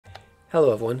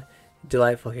Hello everyone,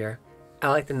 Delightful here. I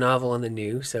like the novel and the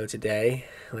new, so today,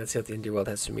 let's see what the indie world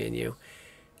has for me and you.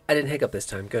 I didn't hiccup this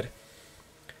time, good.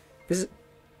 This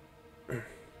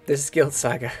is Guild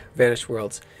Saga Vanished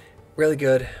Worlds. Really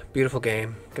good, beautiful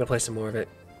game, gonna play some more of it.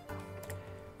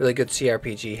 Really good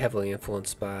CRPG, heavily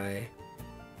influenced by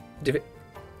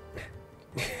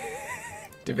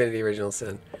Divinity Original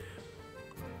Sin.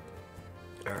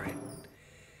 Alright.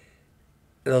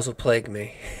 Those will plague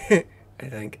me, I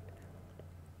think.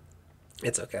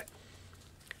 It's okay.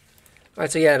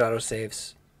 Alright, so yeah, it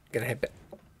autosaves. Gonna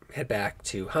head back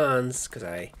to Hans, because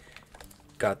I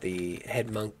got the head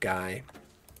monk guy.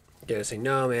 Gonna say,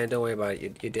 no man, don't worry about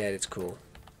it, you're dead, it's cool.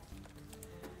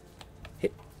 He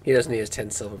doesn't need his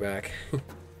 10 silver back.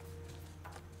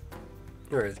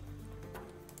 Where is it?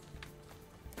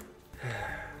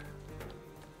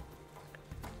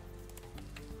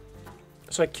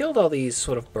 So I killed all these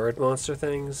sort of bird monster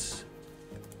things.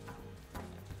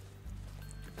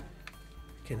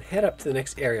 Can head up to the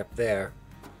next area up there.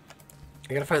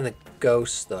 I gotta find the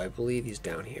ghost though. I believe he's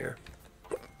down here.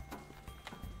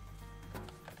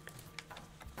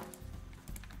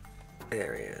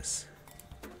 There he is.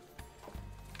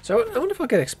 So I wonder if I'll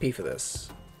get XP for this.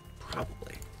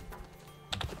 Probably.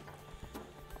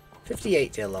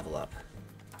 58 to level up.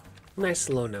 Nice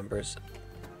low numbers.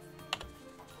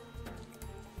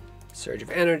 Surge of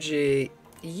energy.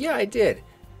 Yeah, I did.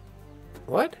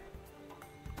 What?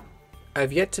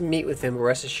 I've yet to meet with him, but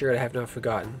rest assured I have not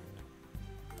forgotten.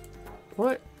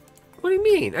 What? What do you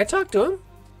mean? I talked to him.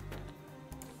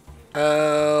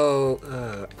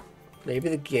 Oh, maybe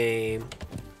the game.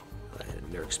 That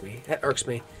irks me. That irks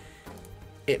me.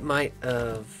 It might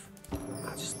have.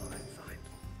 I'll just load it. Fine.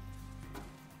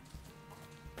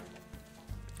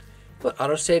 But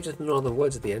autosaved in the Northern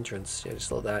Woods at the entrance. Yeah,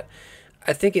 just load that.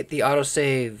 I think the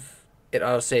autosave. It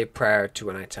autosaved prior to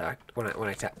when I talked.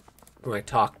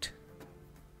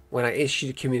 When I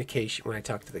issued a communication, when I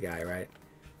talked to the guy, right?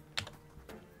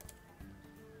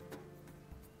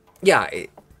 Yeah,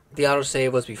 the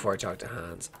autosave was before I talked to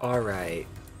Hans. Alright.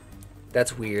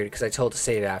 That's weird, because I told to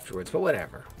save afterwards, but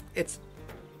whatever.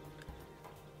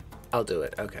 I'll do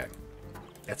it, okay.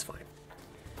 That's fine.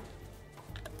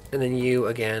 And then you,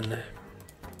 again.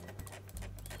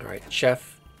 Alright,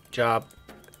 chef, job.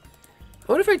 I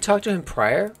wonder if I talked to him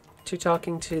prior to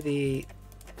talking to the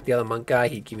other monk guy,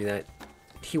 he'd give me that.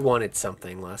 He wanted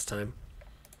something last time.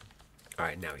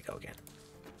 Alright, now we go again.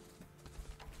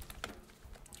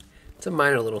 It's a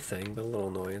minor little thing, but a little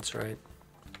annoyance, right?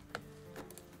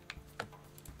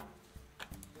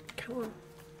 Come on.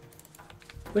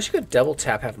 Wish you could double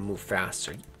tap, have him move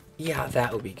faster. Yeah,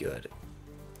 that would be good.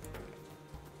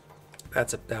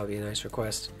 That would be a nice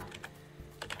request.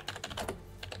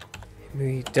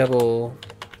 Maybe double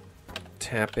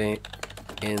tapping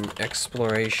in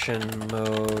exploration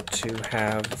mode to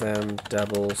have them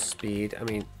double speed. I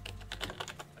mean,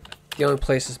 the only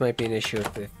places might be an issue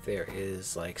if there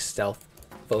is like stealth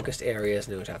focused areas,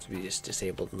 and it would have to be just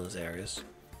disabled in those areas.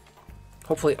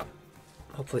 Hopefully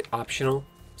optional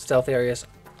stealth areas.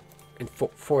 And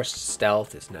forced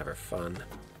stealth is never fun.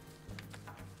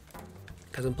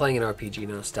 Because I'm playing an RPG,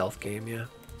 not a stealth game, yeah.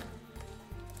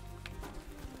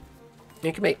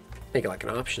 You can make it like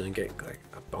an option and get like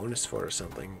a bonus for it or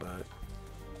something, but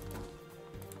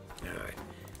alright.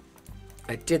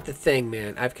 I did the thing,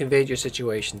 man. I've conveyed your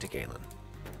situation to Galen.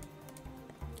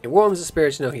 It warms the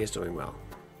spirit to know he is doing well.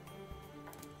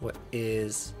 What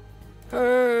is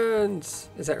Hans?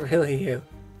 Is that really you?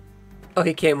 Oh,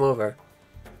 he came over.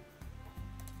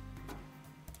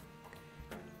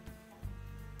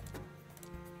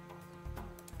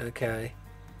 Okay.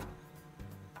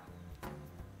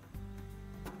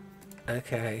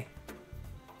 Okay.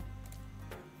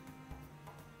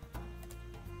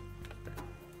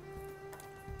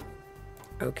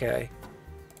 Okay.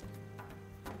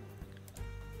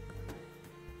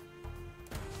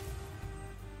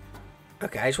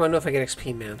 Okay, I just want to know if I get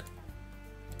XP, man.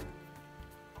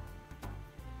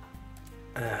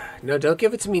 No, don't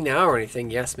give it to me now or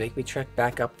anything. Yes, make me trek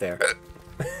back up there.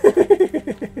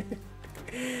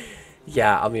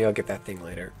 Yeah, I'll get that thing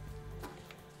later.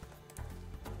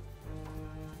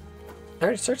 I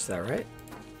already searched that, right?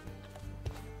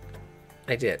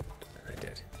 I did.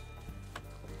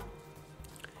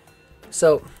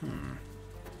 So,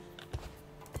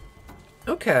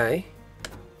 okay.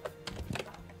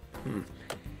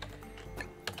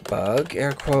 Bug,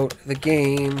 air quote, the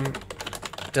game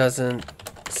doesn't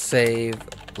save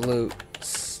loot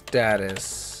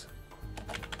status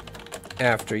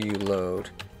after you load,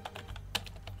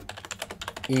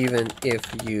 even if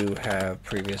you have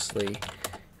previously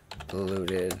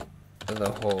looted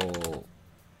the whole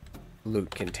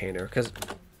loot container, because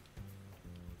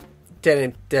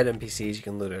dead NPCs you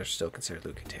can loot are still considered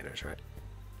loot containers, right?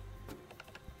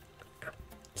 Yeah.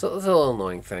 So it's a little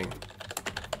annoying thing.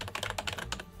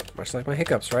 Much like my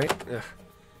hiccups, right? Ugh.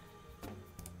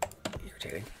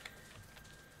 Irritating.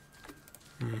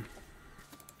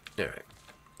 Alright.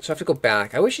 So I have to go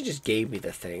back. I wish you just gave me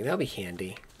the thing. That'll be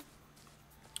handy.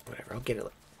 Whatever, I'll get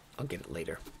it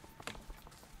later.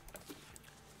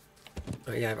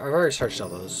 Oh yeah, I've already searched all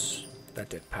those. That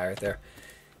dead pirate there.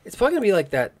 It's probably gonna be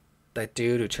like that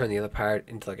dude who turned the other pirate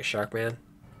into like a shark man.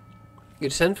 You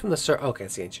descend from the okay,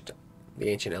 it's the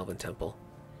ancient elven temple.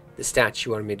 The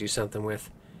statue wanted me to do something with.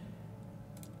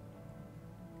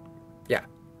 Yeah.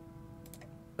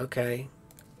 Okay.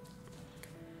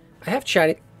 I have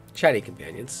chatty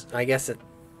companions. I guess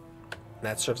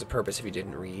that serves a purpose if you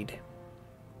didn't read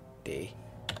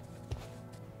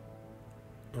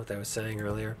what I was saying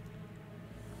earlier.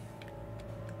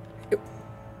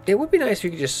 It would be nice if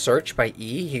you could just search by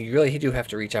E. You do have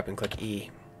to reach up and click E.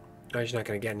 Otherwise you're not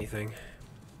going to get anything.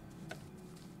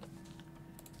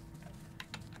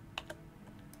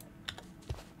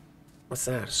 What's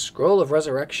that? A Scroll of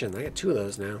Resurrection. I got 2 of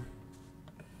those now.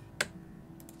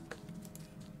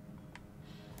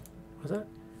 What's that?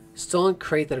 Stolen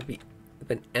crate that had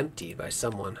been emptied by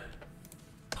someone.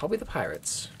 Probably the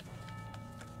pirates.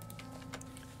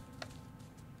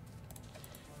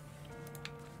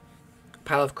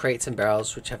 Pile of crates and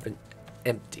barrels which have been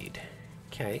emptied.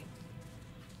 Okay.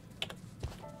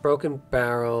 Broken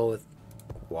barrel with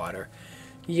water.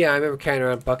 Yeah, I remember carrying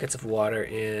around buckets of water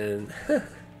in...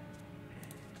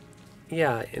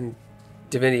 yeah, in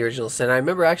Divinity Original Sin. I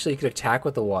remember actually you could attack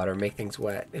with the water and make things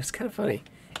wet. It was kind of funny.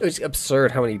 It was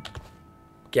absurd how many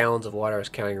gallons of water I was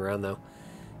carrying around, though.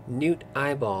 Newt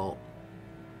eyeball.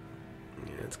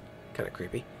 Yeah, it's kind of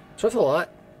creepy. It's worth a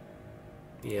lot.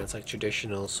 Yeah, it's like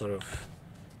traditional sort of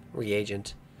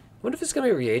reagent. I wonder if it's going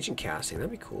to be reagent casting.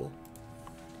 That'd be cool.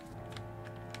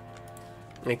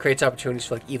 And it creates opportunities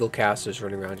for like evil casters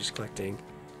running around just collecting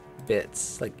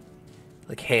bits, like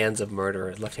hands of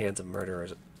murderers, left hands of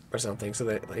murderers or something. So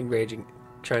that like,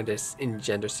 trying to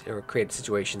engender or create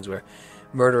situations where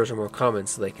murderers are more common,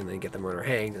 so they can then get the murderer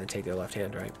hanged and then take their left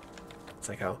hand, right? It's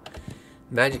like how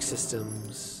magic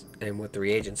systems and what the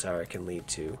reagents are can lead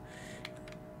to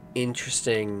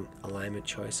interesting alignment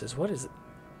choices. What is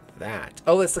that?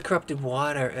 Oh, it's the corrupted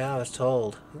water. Oh, I was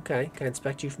told. Okay, can I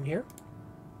inspect you from here?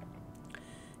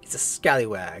 It's a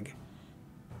scallywag.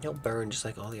 He'll burn just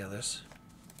like all the others.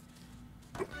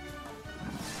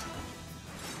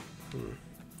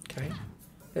 Okay.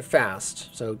 They're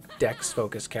fast, so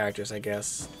dex-focused characters, I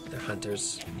guess. They're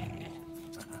hunters.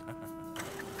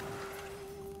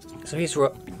 So he's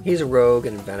a rogue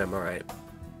and venom, alright.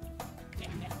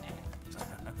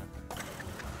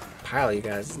 Pile of you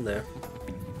guys, isn't there?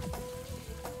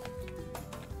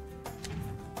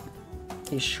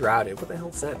 He's shrouded. What the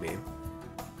hell does that mean?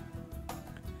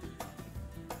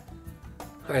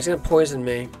 Alright, he's gonna poison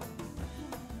me.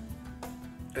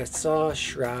 I saw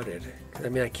shrouded. I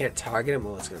mean, I can't target him.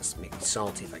 Well, it's gonna make me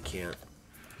salty if I can't.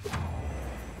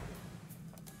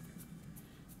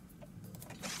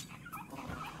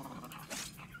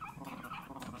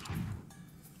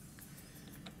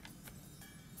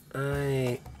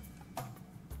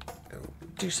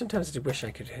 Sometimes I do wish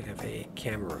I could have a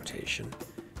camera rotation.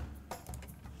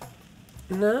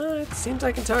 No, it seems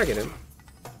I can target him.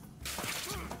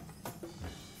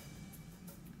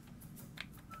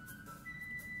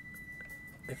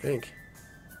 I think.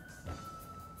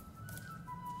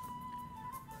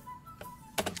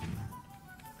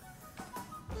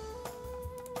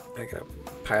 I gotta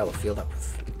pile the field up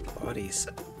with bodies.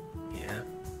 Yeah.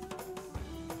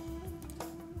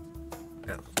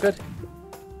 That looks good.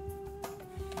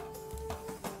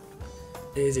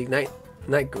 Is ignite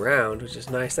ground, which is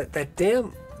nice. That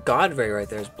damn Godray right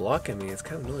there is blocking me. It's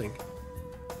kind of annoying.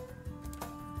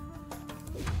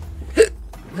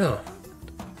 No.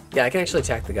 Yeah, I can actually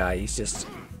attack the guy. He's just,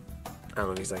 I don't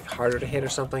know if he's like harder to hit or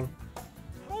something.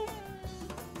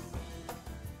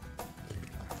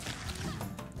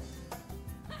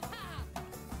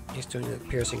 He's doing a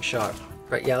piercing shot.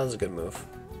 Right, yeah, that was a good move.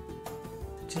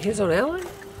 Did he hit his own ally?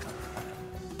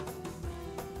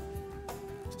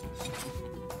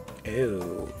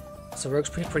 Ew. So rogue's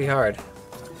pretty hard.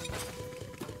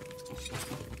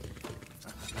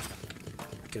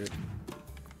 Good.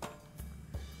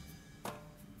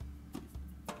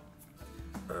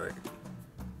 Alright.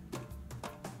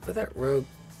 But that rogue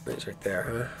is right there,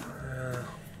 huh?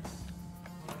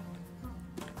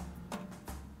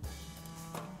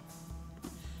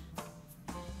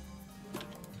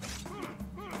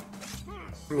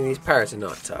 I mean, these pirates are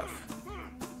not tough.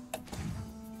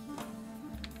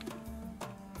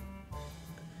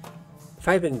 If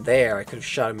I had been there, I could have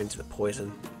shot him into the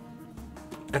poison.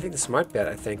 I think the smart bet,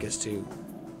 is to...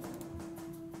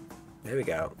 There we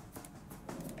go.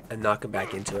 And knock him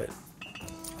back into it.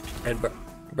 And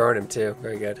burn him too.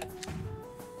 Very good.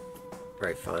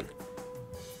 Very fun.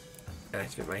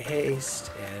 Activate my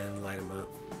haste and light him up.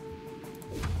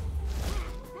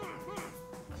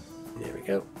 There we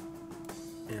go.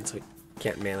 And so he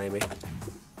can't melee me.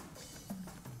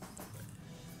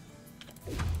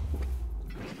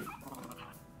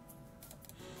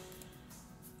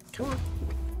 Come on.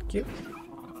 Cute.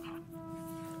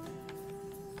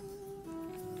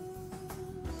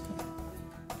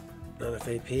 Not enough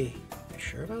AP. You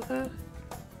sure about that?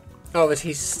 Oh, but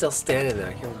he's still standing there.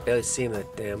 I can barely see him,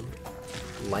 that damn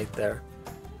light there.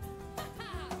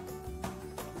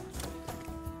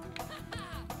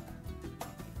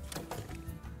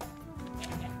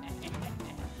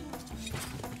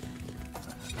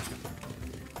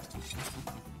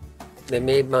 They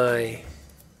made my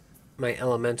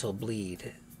elemental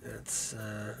bleed. That's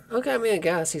okay. I mean, I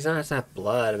guess he's not. It's not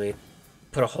blood. I mean,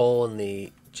 put a hole in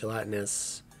the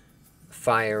gelatinous,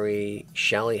 fiery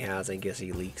shell he has. I guess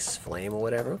he leaks flame or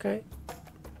whatever. Okay.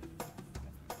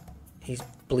 He's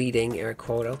bleeding. Air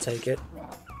quote. I'll take it.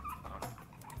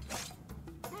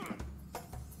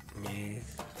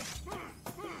 Yes.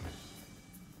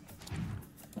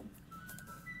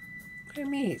 What do you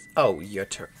mean? Oh, your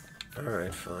turn. All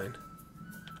right, fine.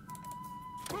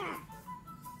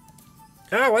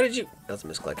 Ah, why did you... That's a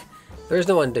misclick. There's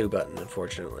no undo button,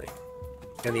 unfortunately.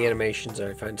 And the animations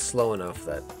are, I find, slow enough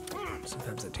that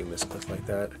sometimes I do misclick like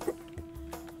that.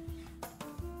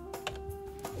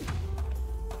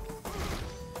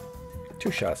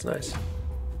 2 shots, nice.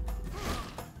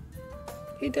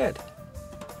 He dead.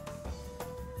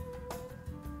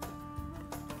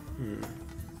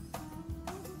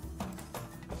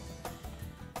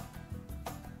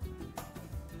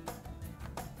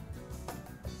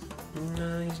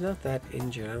 No, he's not that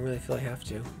injured. I don't really feel I have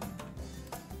to.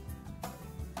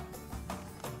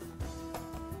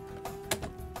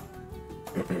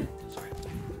 Sorry.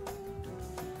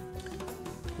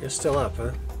 You're still up,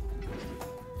 huh?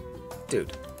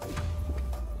 Dude.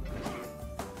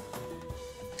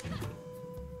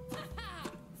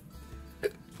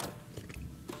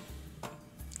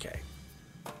 Okay.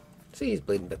 See, he's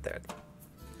bleeding a bit there.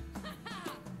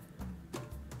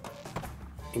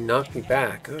 He knocked me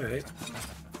back. Alright.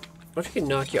 What if he could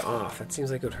knock you off? That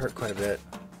seems like it would hurt quite a bit.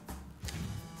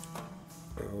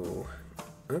 Oh.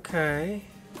 Okay.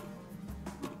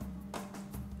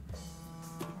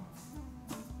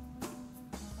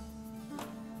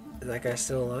 Is that guy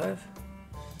still alive?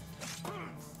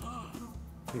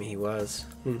 I mean, he was.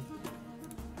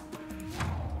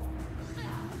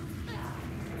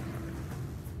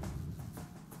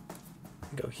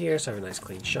 Go here, so I have a nice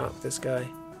clean shot with this guy.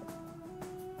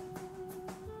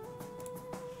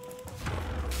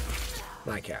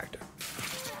 My character.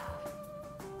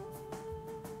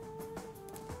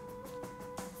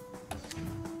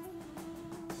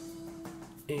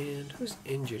 And who's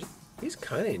injured? He's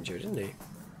kind of injured, isn't he?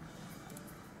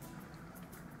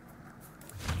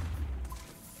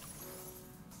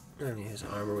 I mean, his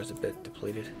armor was a bit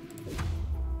depleted.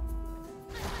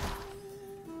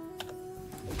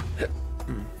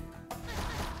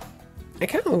 I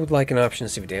kind of would like an option to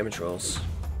see damage rolls.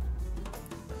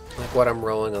 Like what I'm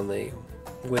rolling on the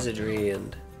wizardry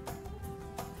and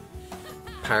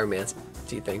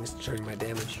pyromancy things during my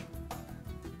damage.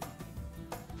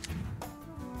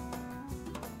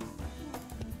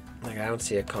 Like, I don't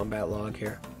see a combat log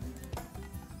here.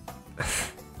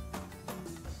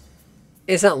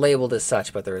 It's not labeled as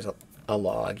such, but there is a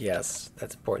log, yes.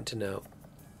 That's important to know.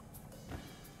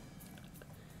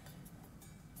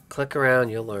 Click around,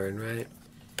 you'll learn, right?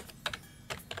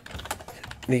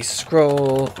 The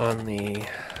scroll on the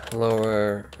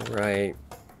lower right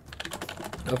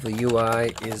of the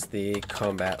UI is the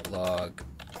combat log.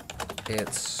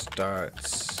 It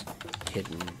starts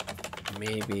hidden.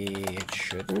 Maybe it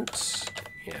shouldn't?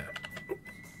 Yeah.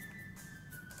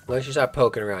 Unless you start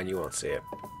poking around, you won't see it.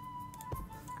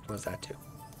 What's that do?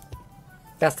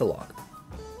 That's the log.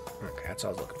 Okay, that's what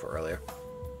I was looking for earlier.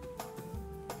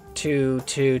 2,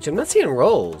 2, 2. I'm not seeing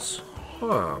rolls.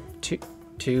 Huh. 2,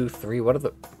 2, 3. What are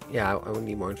the... Yeah, I would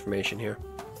need more information here.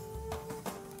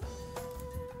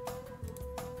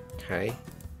 Okay.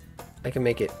 I can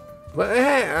make it...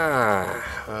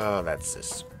 Oh, that's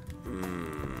just...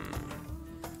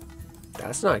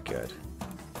 That's not good.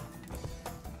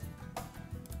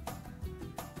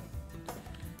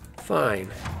 Fine.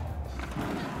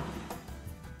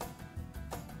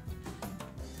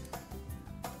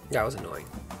 That was annoying.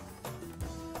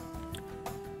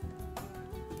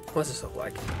 What's this look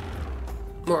like?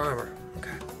 More armor.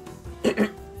 Okay.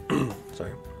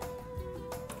 Sorry.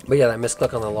 But yeah, that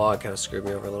misclick on the log kind of screwed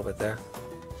me over a little bit there.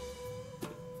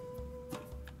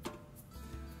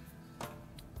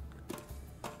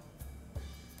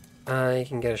 I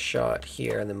can get a shot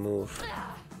here and then move.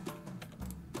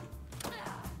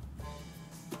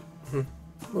 It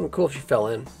would be cool if you fell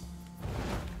in.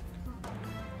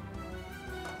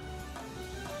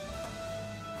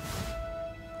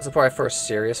 This is probably our first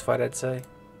serious fight, I'd say.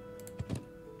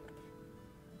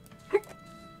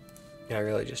 Yeah, I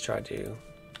really just tried to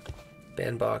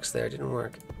bandbox there, didn't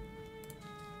work.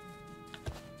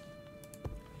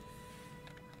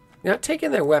 Not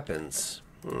taking their weapons.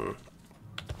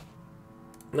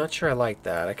 Not sure I like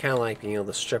that. I kind of like being able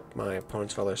to strip my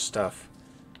opponents of all their stuff.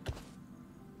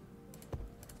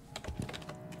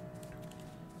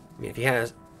 I mean, if he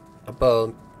has a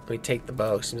bow, let me take the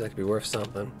bow. Seems like it'd be worth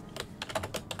something.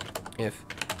 If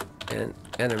an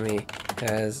enemy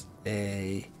has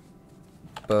a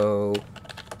bow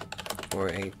or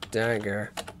a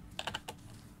dagger,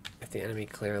 if the enemy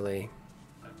clearly...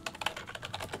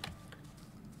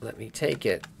 Let me take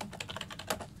it.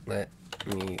 Let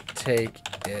me take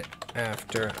it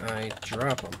after I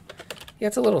drop them. Yeah,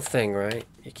 it's a little thing, right?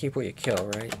 You keep what you kill,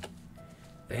 right?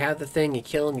 They have the thing, you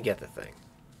kill them, you get the thing.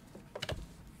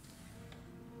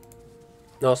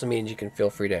 It also means you can feel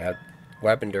free to add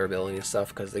weapon durability and stuff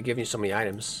because they give you so many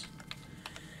items.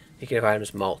 You can have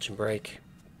items mulch and break.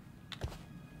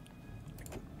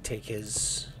 Take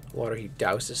his water he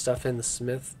douses stuff in, the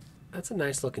smith. That's a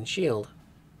nice looking shield.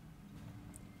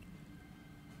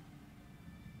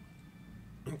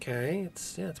 Okay,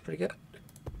 it's pretty good.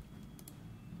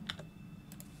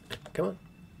 Come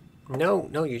on.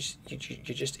 No, you're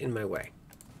just in my way.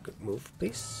 Good move,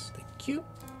 please. Thank you.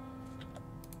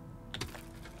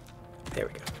 There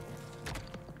we go.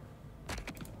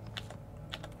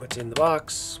 What's in the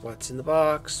box? What's in the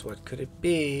box? What could it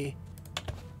be?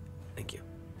 Thank you.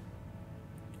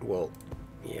 Well,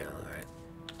 yeah, alright.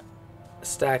 A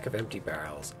stack of empty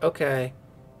barrels. Okay.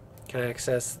 Can I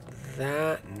access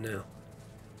that? No.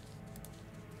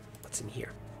 What's in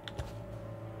here?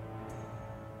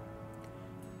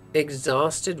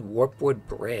 Exhausted warpwood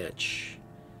branch.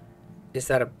 Is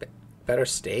that a better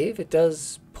stave? It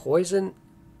does poison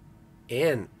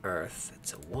and earth.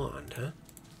 It's a wand, huh?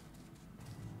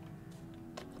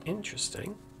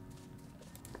 Interesting.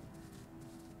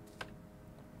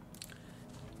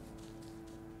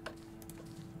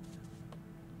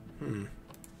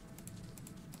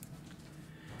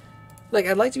 Like,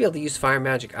 I'd like to be able to use fire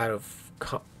magic out of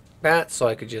combat so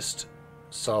I could just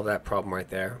solve that problem right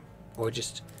there. Or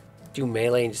just do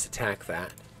melee and just attack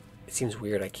that. It seems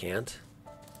weird I can't.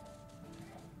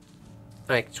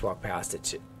 I can just walk past it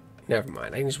too. Never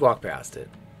mind, I can just walk past it.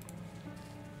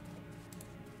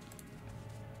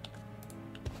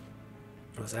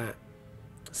 What's that?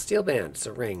 A steel band. It's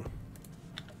a ring.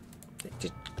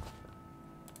 Just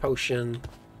potion.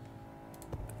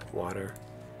 Water.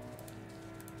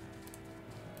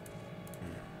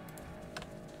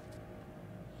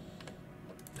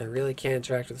 I really can't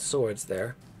interact with swords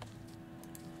there.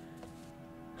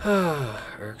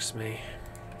 Irks me.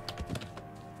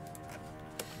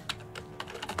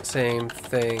 Same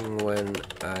thing when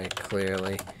I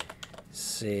clearly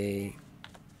see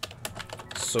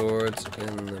swords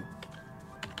in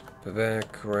the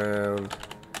background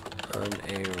on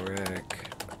a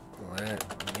rack.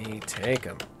 Let me take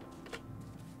them.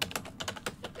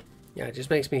 Yeah, it just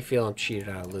makes me feel I'm cheated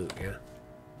out of loot, yeah?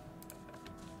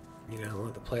 You know, I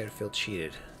want the player to feel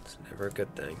cheated. It's never a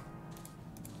good thing.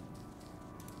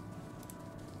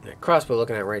 That crossbow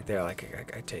looking at right there, like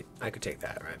I could take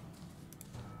that, right?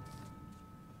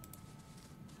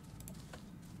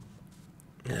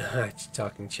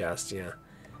 Talking chest, yeah.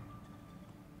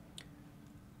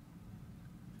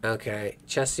 Okay,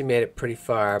 Chesty made it pretty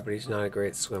far, but he's not a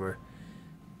great swimmer.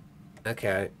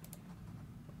 Okay.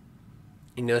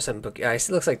 You know something? Yeah, it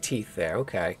looks like teeth there.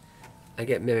 Okay, I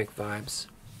get mimic vibes.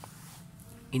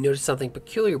 You notice something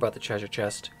peculiar about the treasure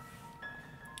chest.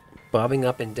 Bobbing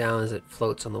up and down as it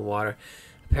floats on the water.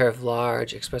 A pair of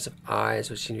large, expressive eyes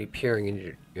which seem to be peering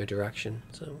in your direction.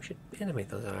 So we should animate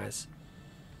those eyes.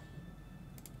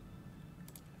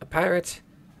 A pirate?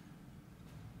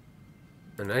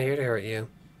 I'm not here to hurt you.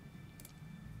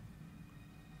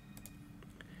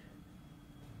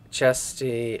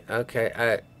 Chesty,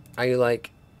 okay. Are you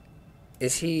like...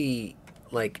 Is he,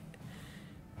 like...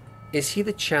 Is he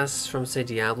the chest from, say,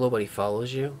 Diablo, but he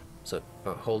follows you? So,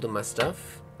 holding my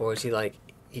stuff? Or is he like,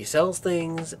 he sells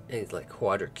things, and he's like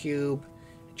quadra cube,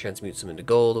 transmutes them into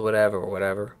gold or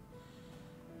whatever.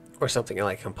 Or something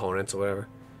like components or whatever.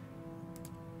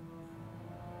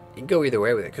 You can go either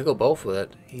way with it. Could go both with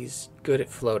it. He's good at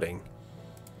floating.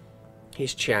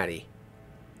 He's chatty.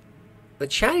 The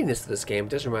chattiness of this game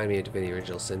does remind me of Divinity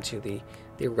Original Sin 2. The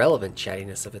irrelevant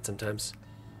chattiness of it sometimes.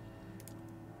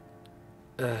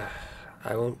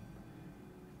 I won't...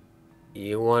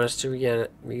 You want us to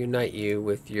reunite you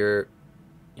with your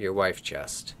wife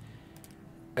chest.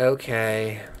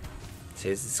 Okay. See,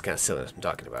 this is kind of silliness I'm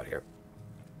talking about here.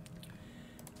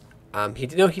 He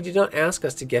did not ask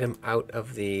us to get him out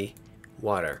of the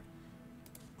water,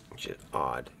 which is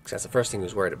odd, because that's the first thing he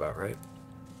was worried about, right?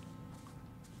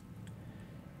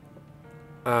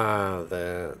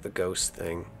 The ghost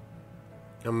thing.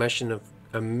 A mission of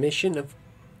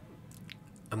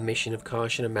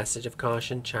caution, a message of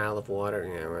caution, child of water.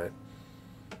 Yeah, right.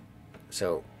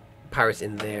 So, pirates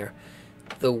in there.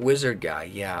 The wizard guy,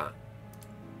 yeah.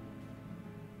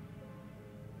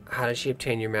 How did she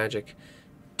obtain your magic?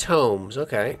 Tomes,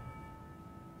 okay.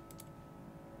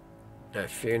 I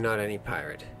fear not any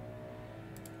pirate.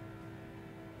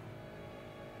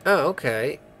 Oh,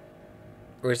 okay.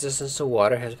 Resistance to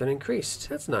water has been increased.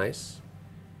 That's nice.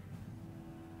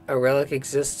 A relic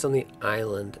exists on the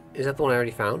island. Is that the one I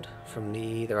already found? From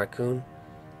the raccoon?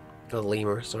 The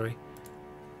lemur, sorry.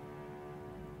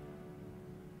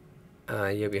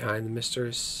 You're behind the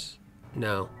misters?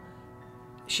 No.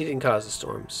 She didn't cause the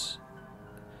storms.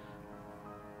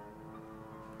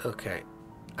 Okay.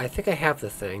 I think I have the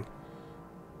thing.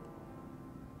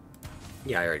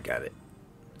 Yeah, I already got it.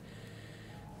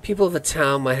 People of the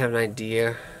town might have an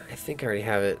idea. I think I already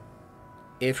have it.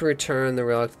 If we return the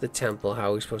relic to the temple,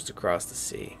 how are we supposed to cross the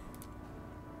sea?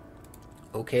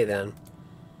 Okay, then.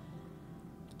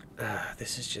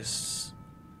 This is just...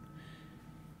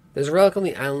 There's a relic on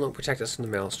the island that will protect us from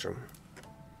the maelstrom.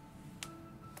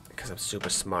 Because I'm super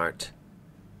smart.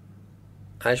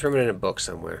 I just remembered it in a book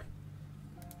somewhere.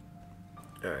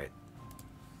 Alright.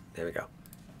 There we go.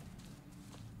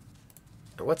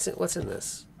 What's in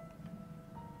this?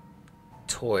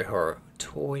 Toy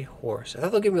horse. I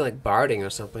thought they'll give me like barding or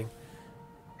something.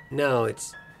 No,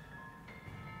 it's...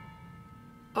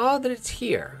 Oh, that it's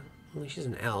here. Well, she's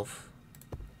an elf.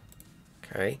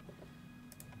 Okay.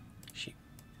 She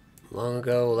long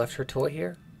ago left her toy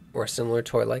here? Or a similar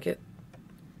toy like it?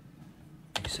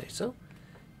 You say so?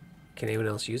 Can anyone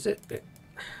else use it?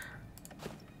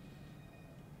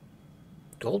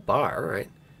 Gold bar, alright.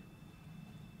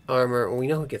 Armor, well, we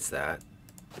know who gets that.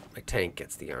 My tank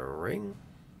gets the armor ring.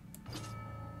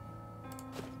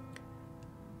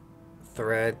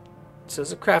 Thread. So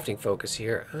there's a crafting focus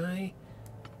here.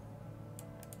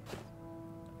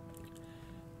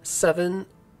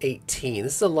 718.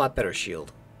 This is a lot better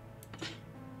shield.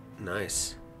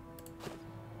 Nice.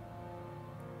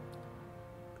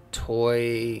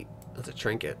 Toy. That's a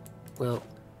trinket. Well,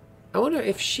 I wonder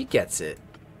if she gets it.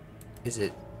 Is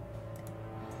it...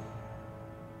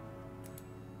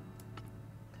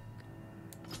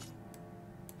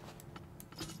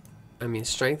 I mean,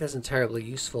 strength isn't terribly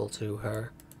useful to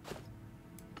her.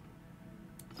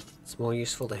 It's more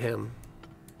useful to him.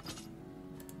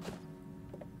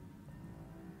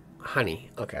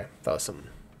 Honey. Okay. Thought it was something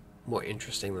more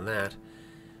interesting than that.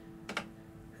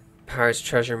 Pirate's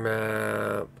treasure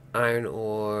map. Iron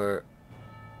ore.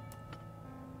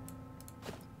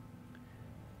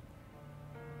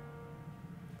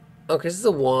 Okay, this is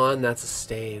a wand. That's a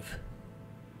stave.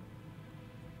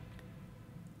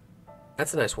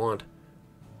 That's a nice wand.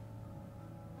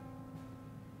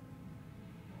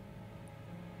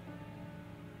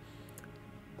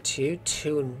 2,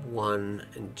 2, and 1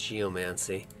 in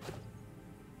geomancy.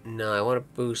 No, I want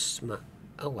to boost my...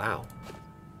 Oh, wow.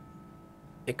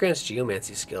 It grants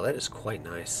geomancy skill. That is quite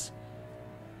nice.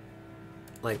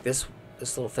 Like this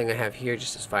little thing I have here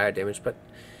just does fire damage, but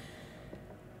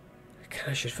I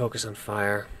kind of should focus on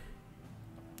fire.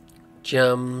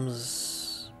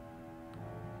 Gems.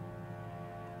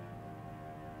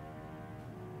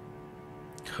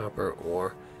 Copper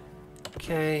ore.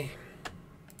 Okay.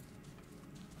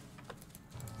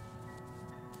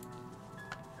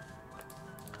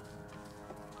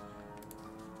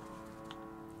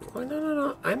 Oh,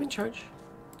 no. I'm in charge.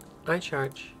 I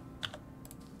charge.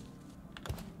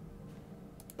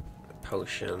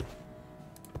 Potion.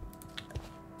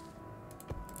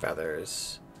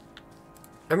 Feathers.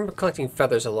 I remember collecting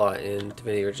feathers a lot in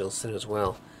Divinity Original Sin as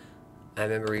well. I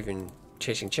remember even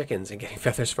chasing chickens and getting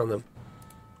feathers from them.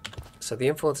 So the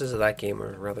influences of that game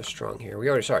are rather strong here. We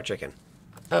already saw a chicken.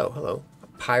 Oh, hello. A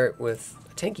pirate with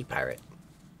a tanky pirate.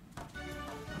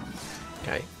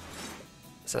 Okay.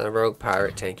 So a rogue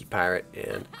pirate, tanky pirate,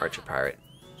 and archer pirate.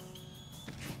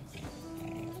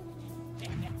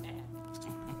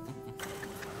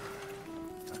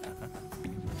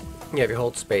 Yeah, if you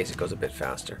hold space, it goes a bit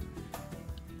faster.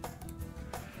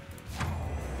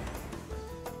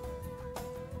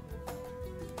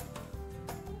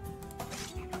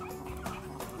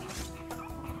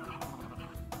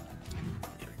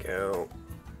 There we go.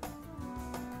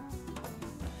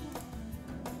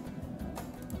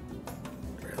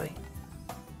 Really?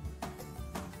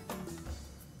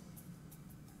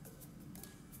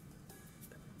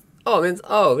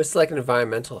 Oh, it's like an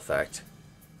environmental effect.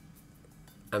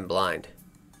 I'm blind.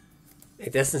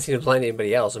 It doesn't seem to blind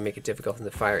anybody else or make it difficult for them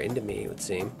to fire into me, it would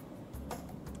seem.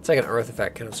 It's like an earth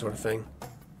effect kind of sort of thing.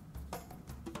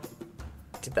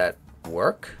 Did that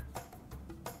work?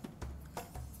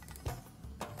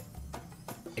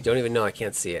 I don't even know. I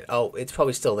can't see it. Oh, it's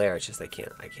probably still there. It's just I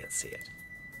can't see it.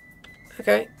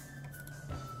 Okay.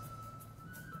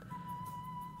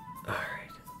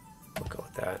 Alright. We'll go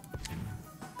with that.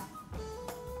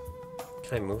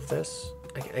 Can I move this?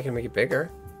 I can make it bigger.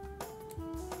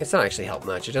 It's not actually help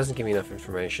much. It doesn't give me enough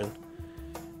information.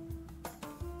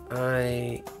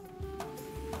 I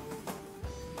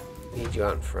need you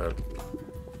out in front.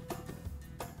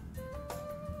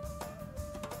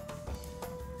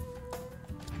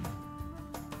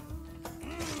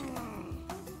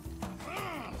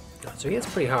 Oh, so he hits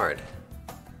pretty hard.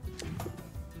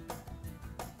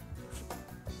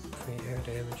 3 air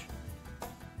damage.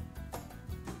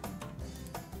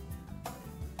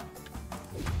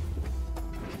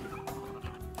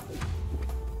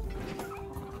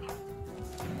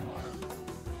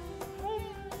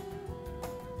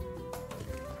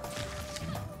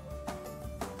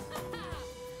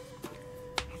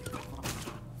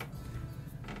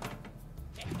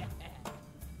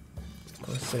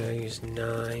 So I use 9.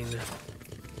 I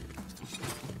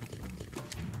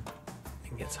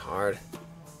think it's hard.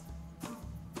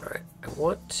 Alright, I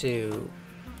want to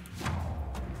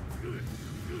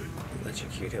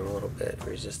electrocute him a little bit.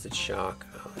 Resisted shock.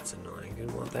 Oh, that's annoying.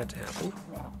 Didn't want that to happen.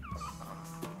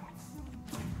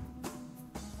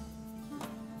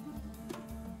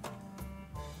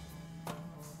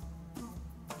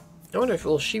 I wonder if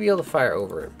will she be able to fire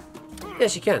over him? Yeah,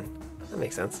 she can. That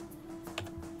makes sense.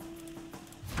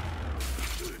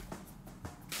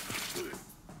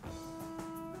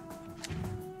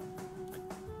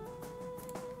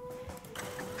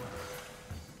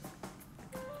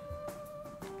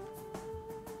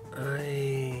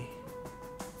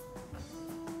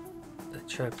 That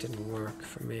trap didn't work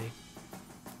for me.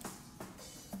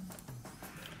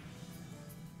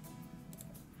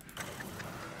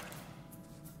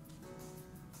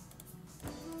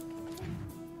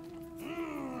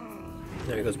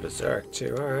 Now he goes berserk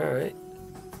too. Alright.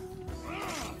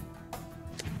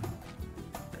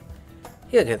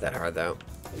 He didn't hit that hard though.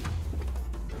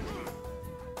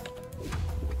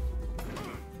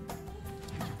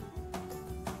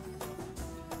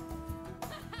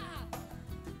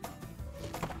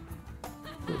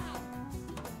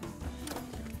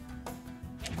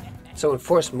 So when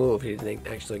force move, he didn't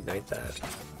actually ignite that.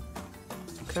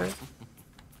 Okay.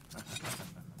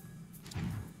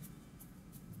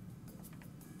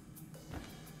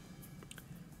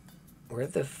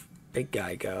 Where'd the big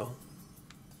guy go?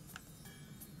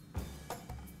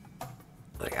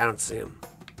 Like, I don't see him.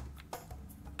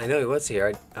 I know he was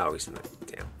here. Oh, he's in the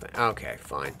damn thing. Okay,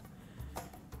 fine.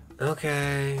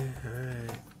 Okay,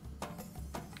 alright.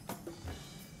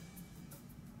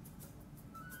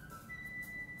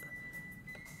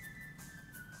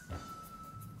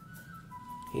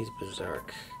 He's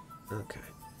berserk. Okay.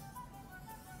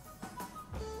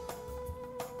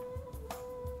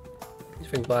 He's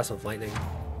been blast of lightning.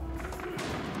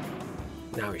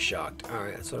 Now he's shocked.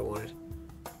 Alright, that's what I wanted.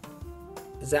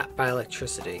 Zap by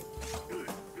electricity.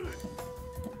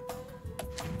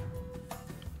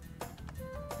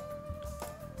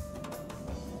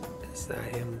 Is that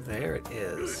him? There it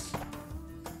is.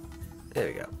 There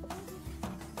we go.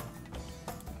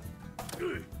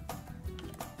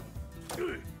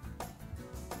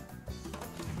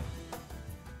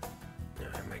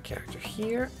 Alright, my character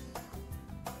here.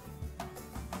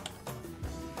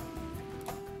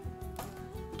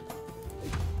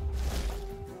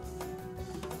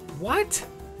 What?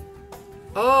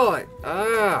 Oh,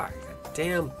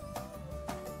 damn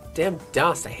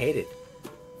dust. I hate it.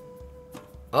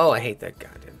 Oh, I hate that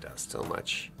goddamn dust so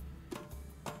much.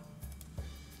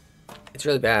 It's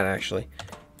really bad, actually.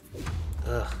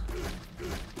 Ugh.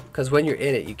 Because when you're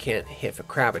in it, you can't hit for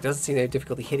crap. It doesn't seem to have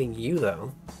difficulty hitting you,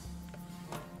 though.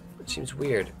 Which seems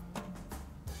weird.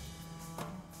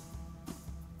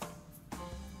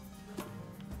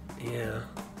 Yeah.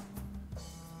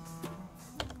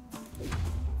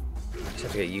 Just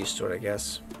have to get used to it, I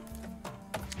guess.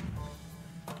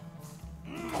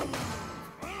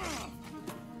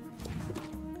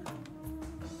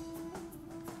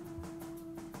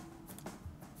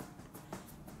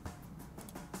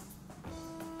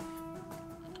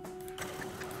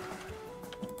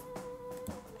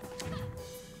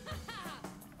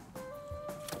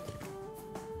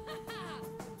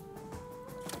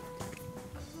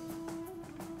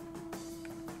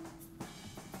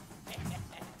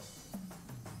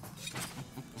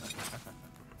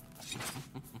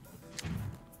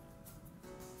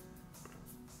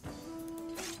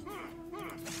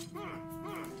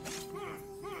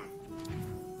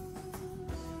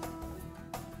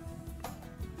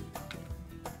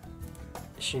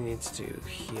 She needs to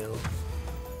heal.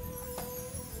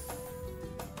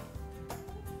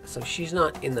 So she's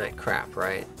not in that crap,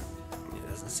 right? It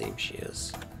doesn't seem she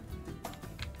is.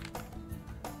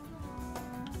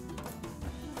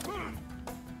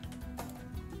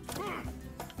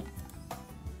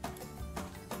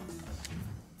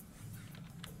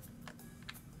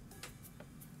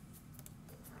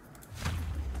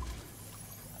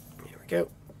 Here we go.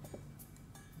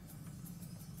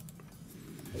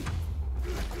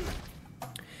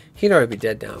 He'd already be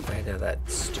dead now if I hadn't had that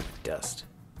stupid dust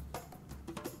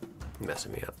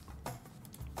messing me up.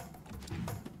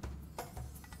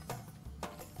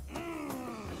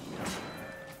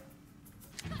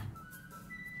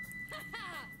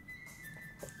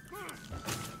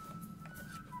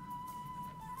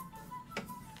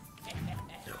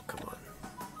 Oh, come on.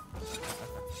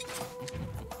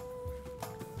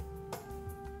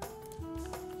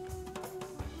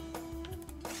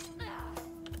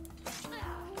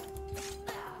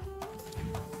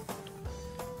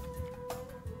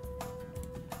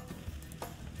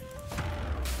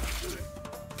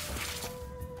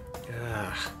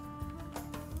 Ah.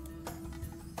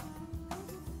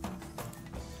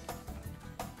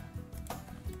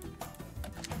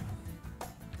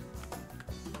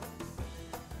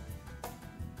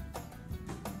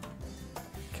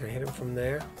 Can I hit him from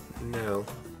there? No.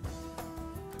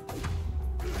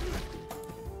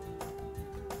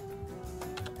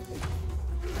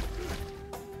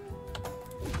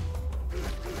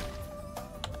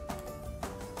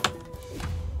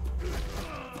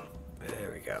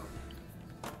 There we go.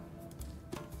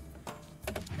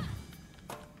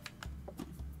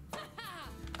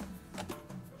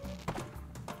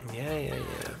 Yeah.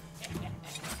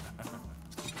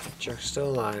 Jerk's still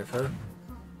alive, huh?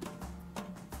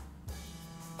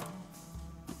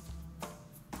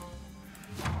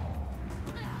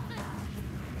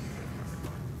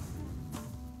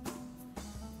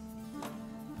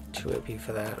 Too AP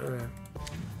for that. Alright.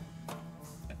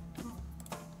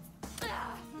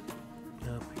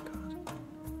 Oh my god.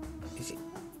 Is he?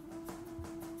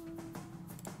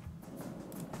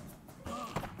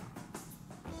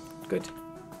 Good.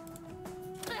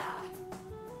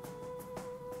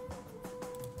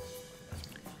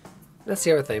 That's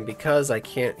the other thing. Because I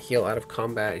can't heal out of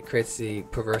combat, it creates the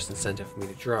perverse incentive for me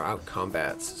to draw out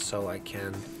combats so I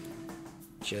can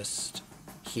just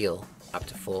heal up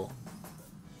to full.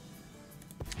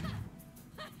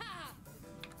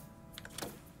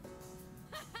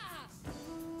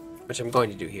 Which I'm going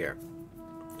to do here.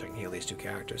 So I can heal these two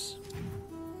characters.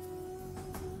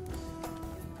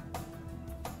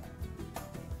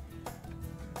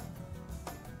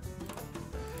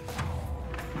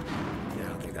 Yeah, I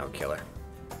don't think that'll kill her.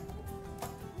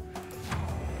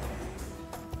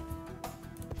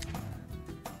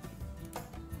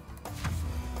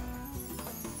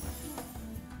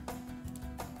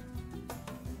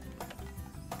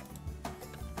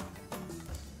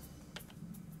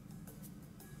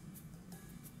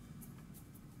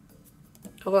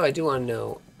 Although I do want to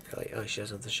know, really, oh, she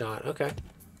doesn't have the shot. Okay.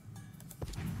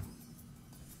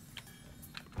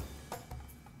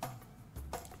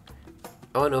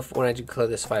 I don't know if when I do clear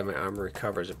this fight, my armor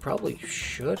recovers. It probably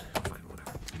should. Fine,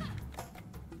 whatever.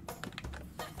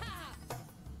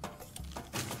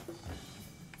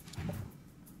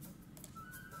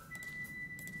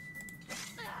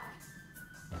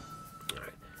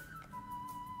 Alright.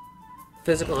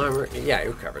 Physical armor, yeah, it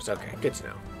recovers. Okay, good to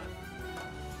know.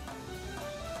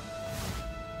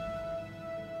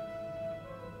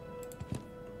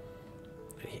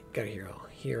 Gotta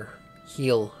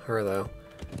heal her though.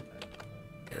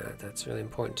 Yeah, that's really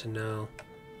important to know.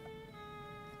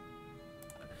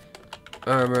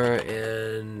 Armor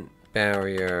and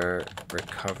barrier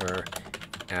recover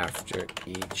after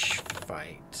each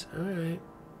fight. Alright.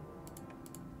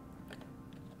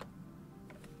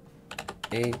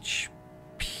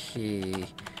 HP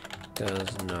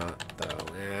does not though.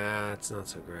 Yeah, it's not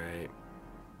so great.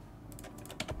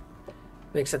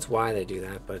 Makes sense why they do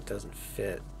that, but it doesn't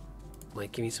fit.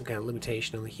 Like, give me some kind of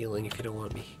limitation on the healing if you don't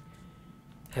want me.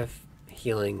 Have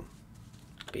healing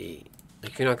be...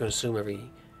 Like, if you're not going to assume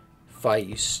every fight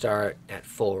you start at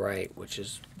full right, which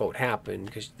is what would happen,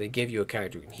 because they give you a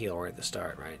character who can heal right at the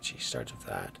start, right? She starts with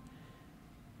that.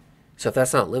 So if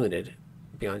that's not limited,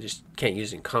 beyond just can't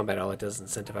use it in combat, all it does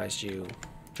is incentivize you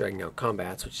dragging out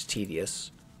combats, which is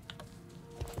tedious.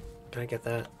 Can I get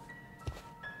that?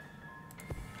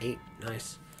 8,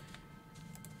 nice.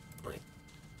 Like,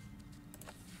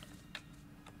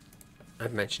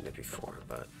 I've mentioned it before,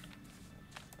 but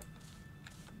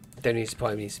there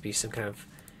probably needs to be some kind of,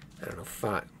 I don't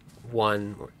know,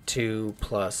 1 or 2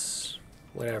 plus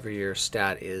whatever your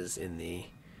stat is in the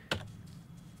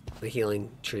healing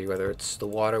tree, whether it's the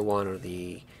water one or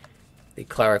the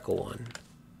clerical one,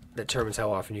 that determines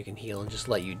how often you can heal, and just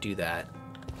let you do that.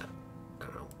 I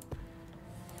don't know.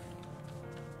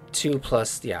 2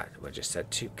 plus, yeah, I just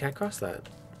said 2. Can't cross that.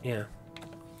 Yeah.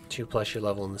 2 plus your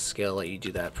level in the skill, let you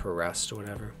do that per rest or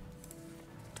whatever.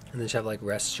 And then you have like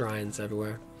rest shrines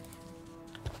everywhere.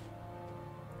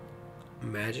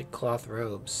 Magic cloth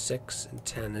robes, 6 and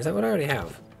 10. Is that what I already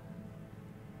have?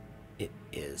 It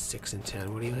is 6 and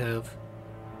 10. What do you have?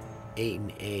 8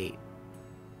 and 8.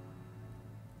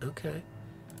 Okay.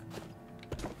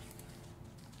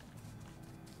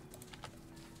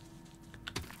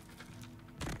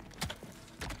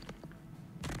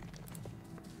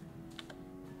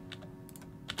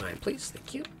 Mine, please.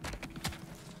 Thank you.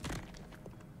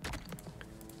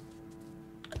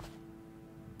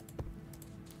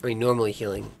 I mean, normally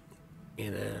healing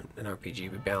in an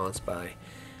RPG would be balanced by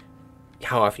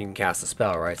how often you can cast a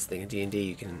spell, right? So in D&D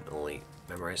you can only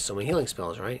memorize so many healing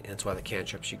spells, right? And that's why the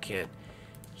cantrips you can't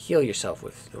heal yourself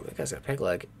with. Oh, that guy's got a peg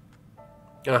leg.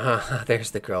 Uh-huh,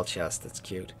 there's the girl chest. That's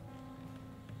cute.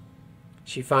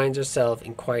 She finds herself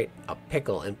in quite a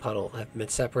pickle and puddle, have been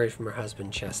separated from her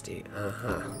husband, Chesty.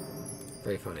 Uh-huh.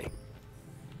 Very funny.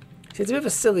 See, it's a bit of a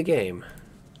silly game.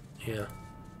 Yeah.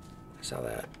 I saw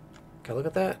that. Can I look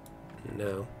at that?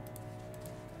 No.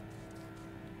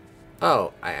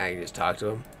 Oh, I just talked to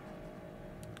him.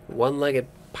 One-legged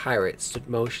pirate stood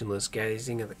motionless,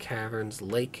 gazing at the cavern's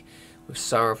lake with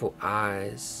sorrowful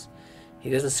eyes. He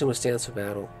doesn't assume a stance for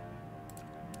battle.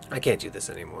 I can't do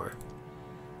this anymore.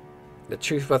 The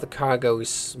truth about the cargo we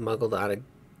smuggled out of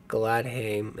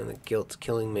Gladheim and the guilt's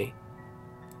killing me.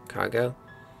 Cargo?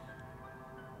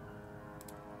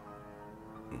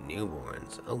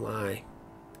 Newborns. Oh my.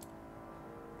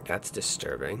 That's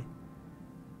disturbing.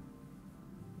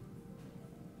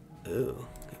 Ooh,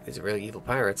 these are really evil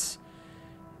pirates.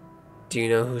 Do you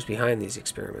know who's behind these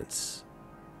experiments?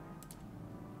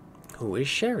 Who is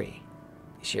Sherry?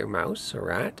 Is she a mouse or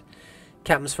rat?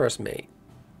 Captain's first mate.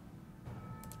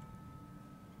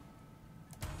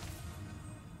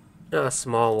 Ah,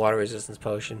 small water resistance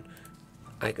potion.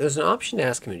 There's an option to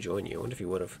ask him to join you. I wonder if he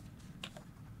would have.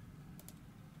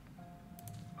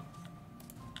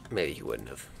 Maybe he wouldn't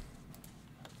have.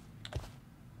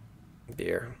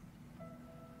 Beer.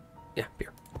 Yeah,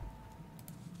 beer.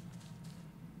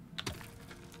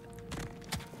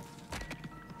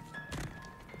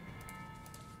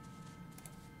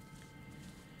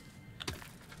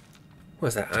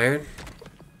 What's that, iron?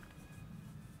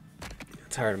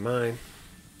 It's hard of mine.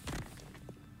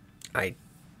 I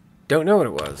don't know what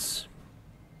it was.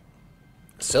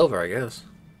 Silver, I guess.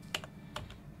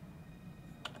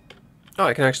 Oh,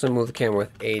 I can actually move the camera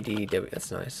with ADW.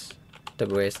 That's nice.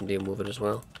 WASD will move it as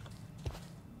well. I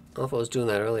don't know if I was doing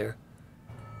that earlier.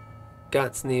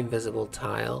 Guts in the invisible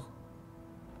tile.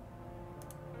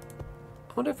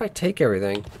 I wonder if I take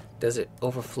everything, does it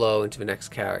overflow into the next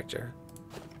character?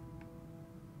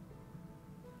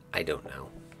 I don't know.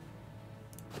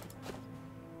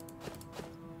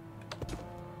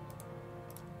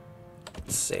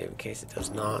 Let's save in case it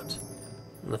does not.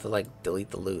 I don't know if it like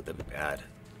delete the loot, that'd be bad.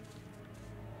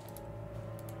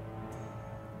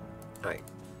 Alright.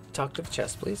 Talk to the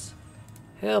chest, please.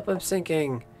 Help, I'm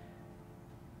sinking.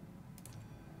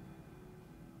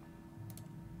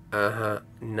 Uh-huh.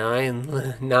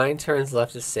 Nine turns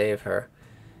left to save her.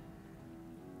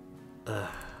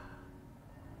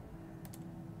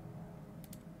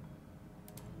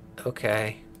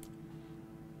 Okay.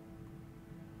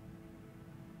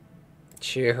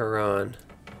 Cheer her on.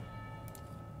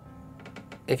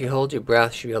 If you hold your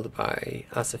breath, she'll be able to buy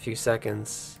us a few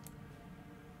seconds.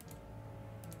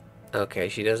 Okay,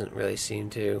 she doesn't really seem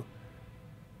to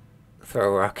throw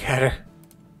a rock at her.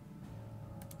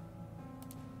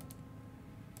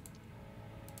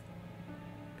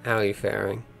 How are you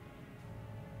faring?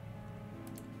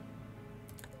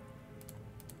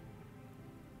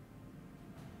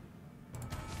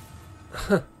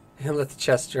 And let the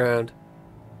chest around.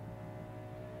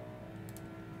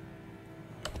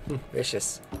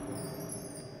 Vicious.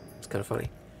 It's kind of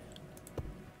funny.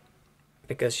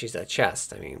 Because she's a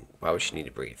chest, I mean, why would she need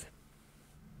to breathe?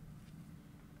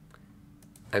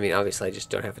 I mean, obviously I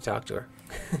just don't have to talk to her.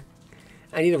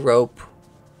 I need a rope,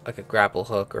 like a grapple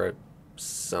hook or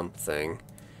something.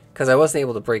 Because I wasn't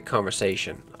able to break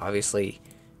conversation. Obviously,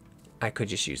 I could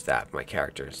just use that for my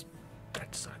characters.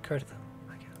 That does not occur to them,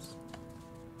 I guess.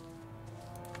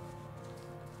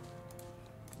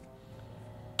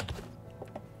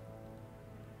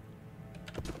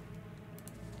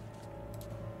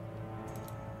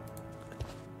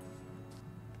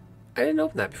 I didn't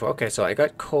open that before. Okay, so I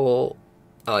got coal.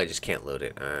 Oh, I just can't load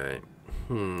it. Alright.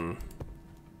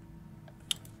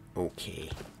 Okay.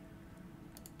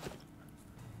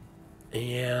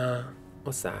 Yeah.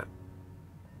 What's that?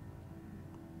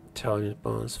 Intelligence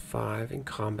bonus 5 in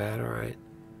combat. Alright.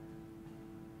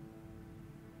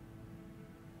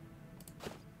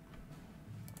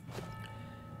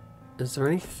 Is there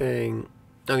anything...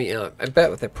 I mean, I bet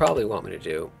what they probably want me to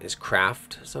do is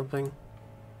craft something.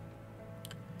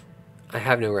 I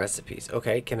have no recipes.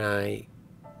 Okay, can I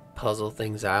puzzle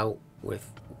things out with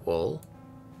wool?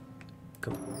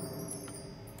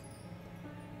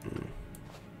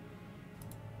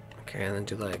 Okay, and then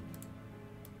do like...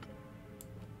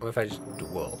 What if I just do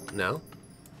wool? No?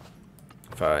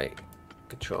 If I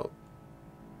control...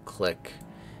 Click...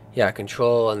 Yeah,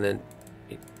 control and then...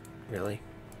 Really?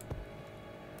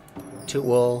 2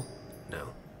 wool? No.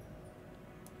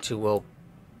 2 wool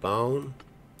bone?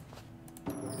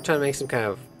 I'm trying to make some kind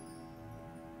of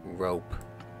rope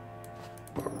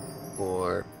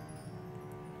or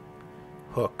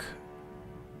hook.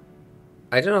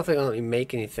 I don't know if they're gonna let me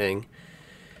make anything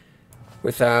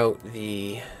without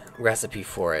the recipe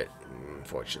for it,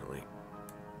 unfortunately.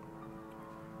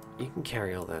 You can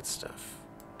carry all that stuff.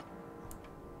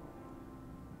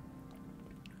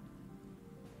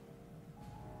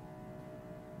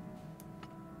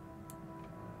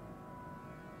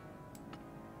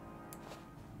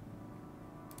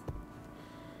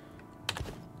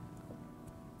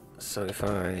 So if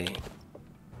I...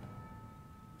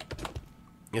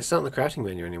 It's not in the crafting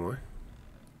menu anymore.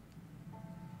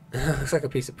 Looks like a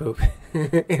piece of poop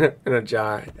in a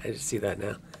jar. I just see that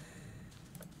now.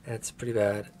 That's pretty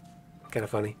bad. Kind of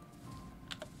funny.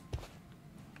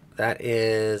 That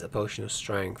is a potion of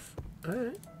strength.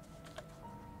 Alright.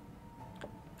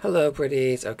 Hello,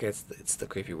 pretties. Okay, it's the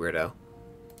creepy weirdo.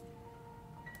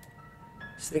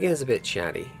 So the game's a bit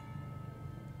chatty.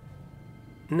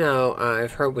 No,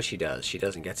 I've heard what she does. She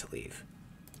doesn't get to leave.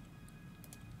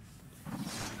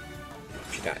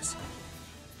 She dies.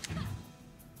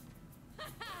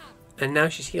 And now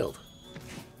she's healed.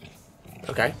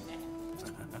 Okay.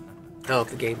 Oh,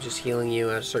 the game's just healing you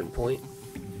at a certain point.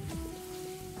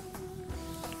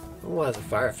 Oh, there's a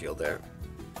fire field there.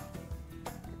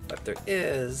 But there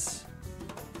is...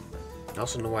 I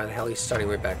also don't know why the hell he's starting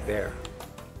right back there.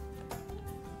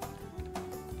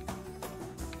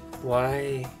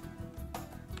 Why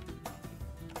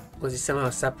was he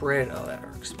somehow separated? Oh, that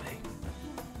irks me.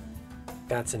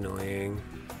 That's annoying.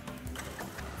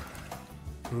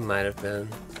 Might have been.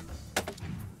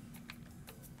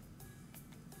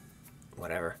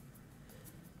 Whatever.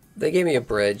 They gave me a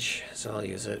bridge, so I'll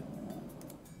use it.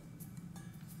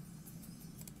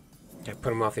 Can I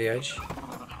put him off the edge?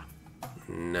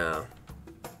 No.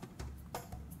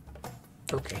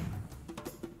 Okay.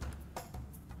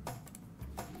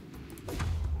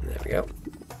 There we go.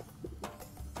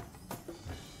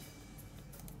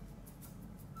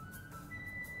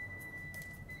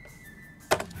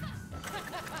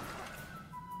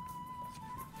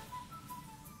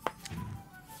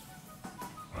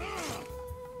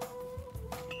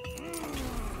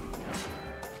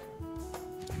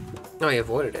 Oh, he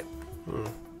avoided it.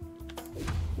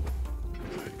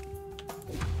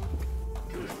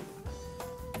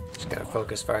 Just gotta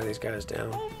focus fire these guys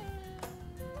down.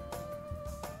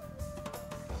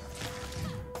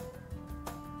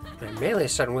 My melee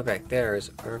starting way back there is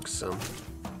irksome.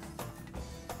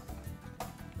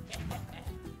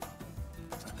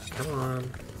 Come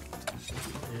on.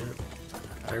 Yeah.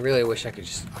 I really wish I could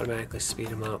just automatically speed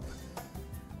him up.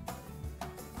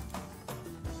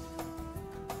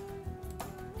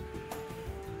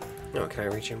 Oh, can I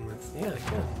reach him with... Yeah, I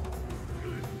can.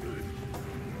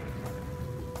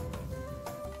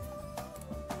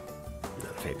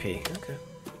 Enough AP. Okay.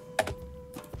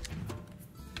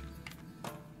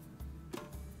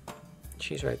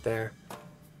 She's right there.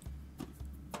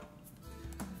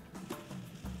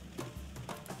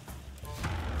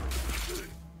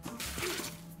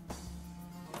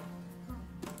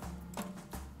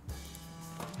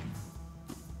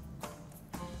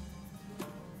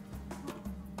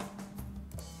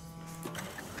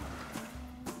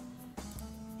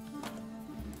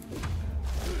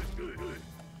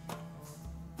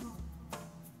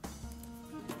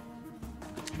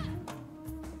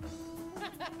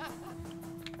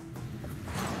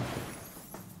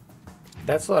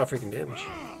 That's a lot of freaking damage.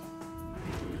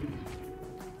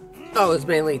 Oh, it's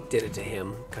mainly did it to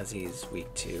him because he's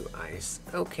weak to ice.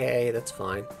 Okay, that's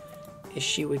fine. Is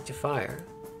she weak to fire?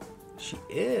 She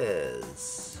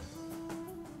is.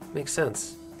 Makes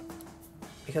sense.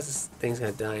 Because this thing's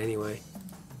gonna die anyway.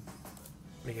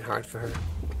 Make it hard for her.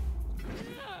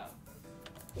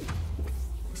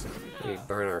 Maybe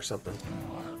burn her or something.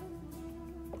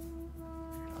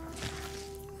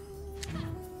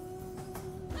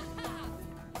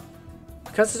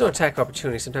 Because there's no attack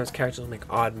opportunity, sometimes characters will make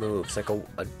odd moves, like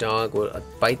a dog will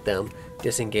bite them,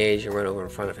 disengage, and run over in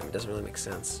front of him. It doesn't really make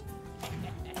sense.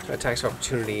 So attacks of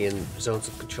opportunity and zones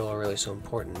of control are really so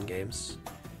important in games.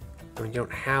 I mean, you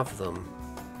don't have them.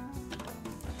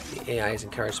 The AI is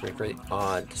encouraged to make really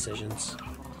odd decisions.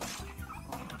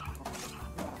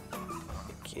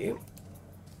 Thank you.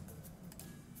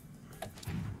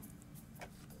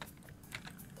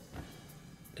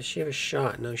 Does she have a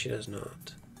shot? No, she does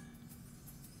not.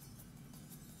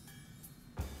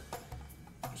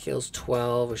 Heals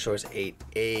 12, restores 8.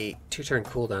 2-turn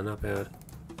cooldown, not bad.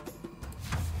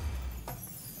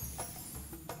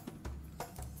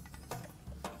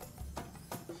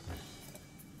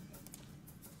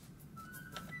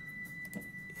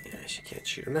 Yeah, she can't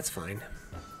shoot him, that's fine.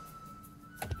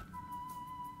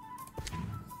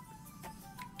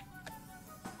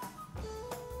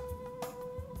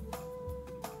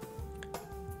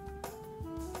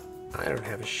 I don't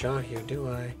have a shot here, do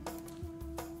I?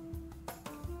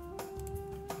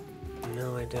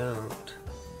 No, I don't.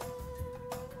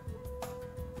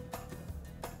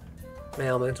 My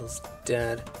elemental's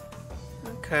dead.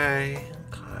 Okay,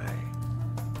 okay.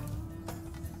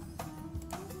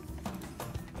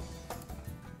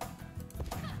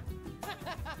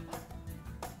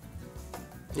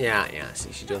 Yeah,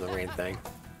 see, she's doing the rain thing.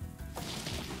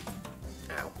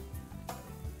 Ow.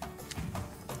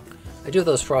 I do have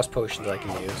those frost potions I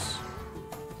can use.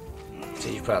 So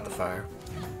you put out the fire.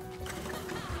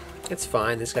 It's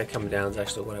fine, this guy coming down is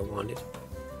actually what I wanted.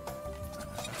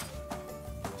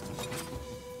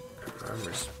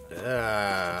 Armor's...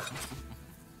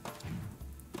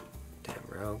 Damn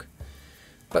rogue.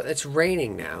 But it's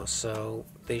raining now, so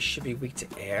they should be weak to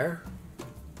air.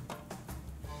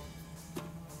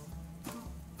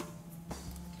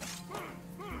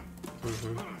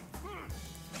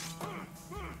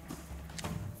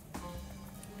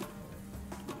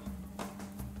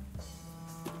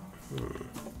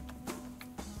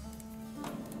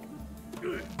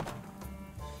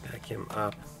 Back him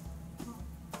up.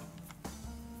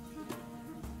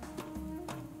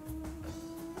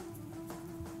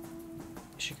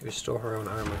 She can restore her own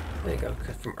armor. There you go.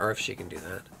 From Earth she can do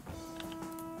that.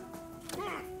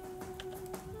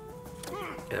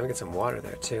 Yeah, we get some water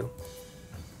there too.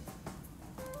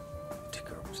 Take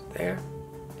her over to there.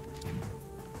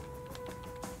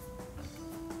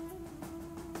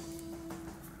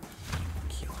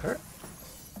 Heal her.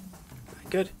 Very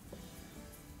good.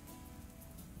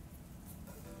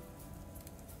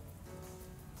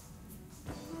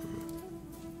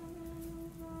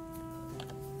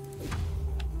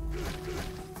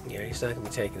 Yeah, he's not going to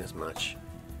be taking as much.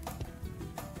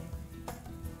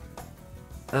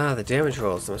 Ah, the damage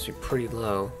rolls must be pretty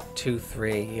low. 2,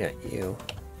 3, yeah, you.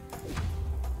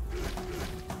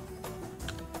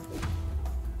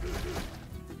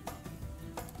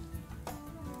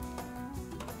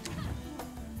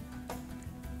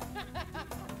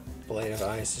 Blade of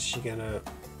Ice, is she gonna...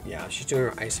 Yeah, she's doing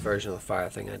her ice version of the fire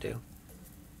thing I do.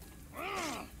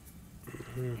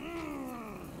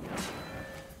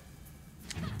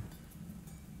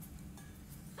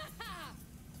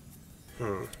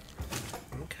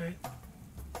 Okay.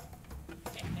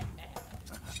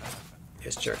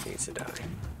 This jerk needs to die.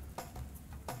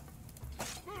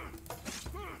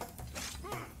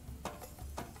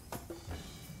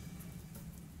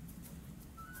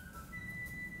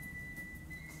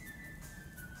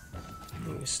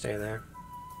 You can stay there.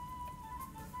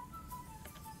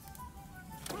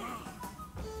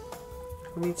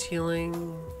 Who needs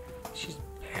healing? She's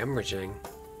hemorrhaging.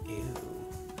 Ew.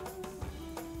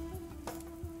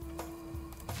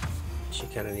 She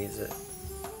kind of needs it.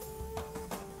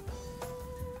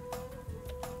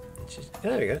 She's,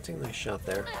 there we go. Take a nice shot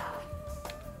there.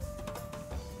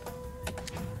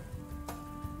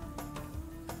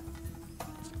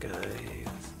 This guy.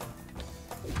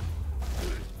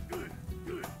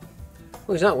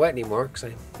 Well, he's not wet anymore because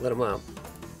I lit him up.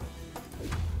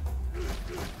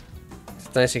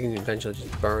 It's nice you can eventually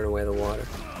just burn away the water.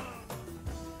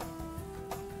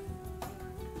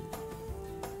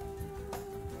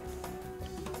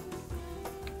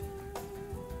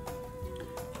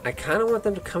 I kind of want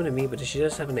them to come to me, but she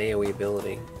does have an AoE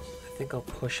ability. I think I'll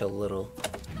push a little.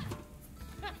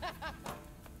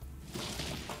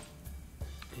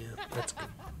 Yeah, that's good.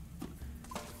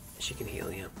 She can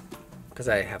heal you. Because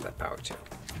I have that power too.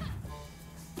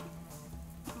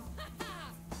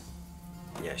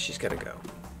 Yeah, she's got to go.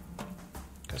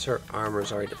 Because her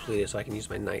armor's already depleted, so I can use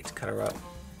my knight to cut her up.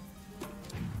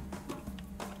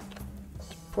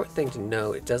 important thing to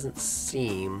know, it doesn't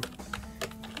seem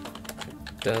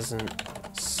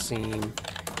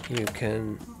you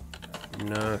can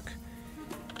knock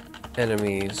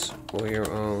enemies or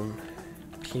your own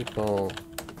people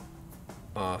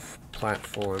off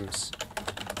platforms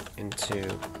into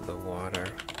the water.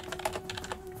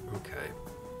 Okay.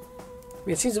 I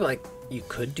mean, it seems like you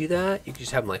could do that. You could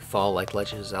just have them like fall like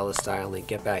Legend of Zelda style and then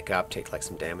get back up, take like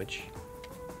some damage.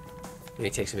 Maybe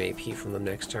take some AP from them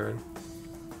next turn.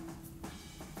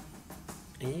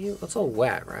 And it's all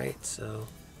wet, right? So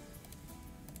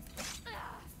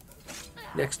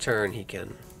next turn he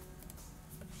can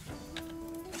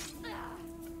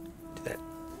do that.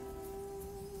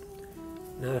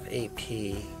 Not enough AP.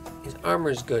 His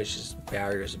armor is good, it's just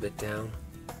barrier's a bit down.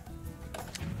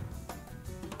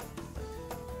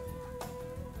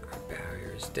 Her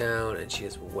barrier's down and she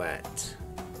is wet.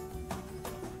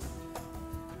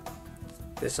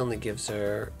 This only gives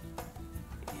her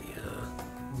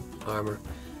armor.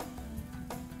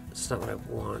 It's not what I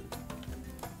want.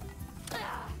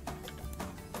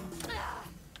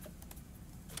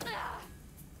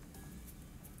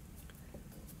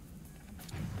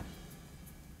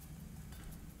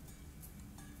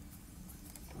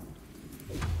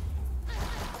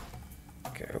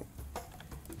 Go.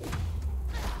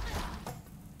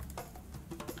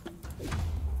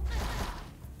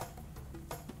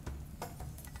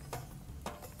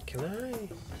 Can I?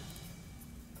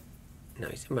 No,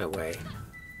 he's in my way.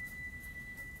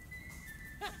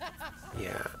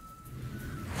 Yeah.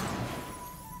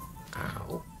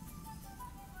 Ow.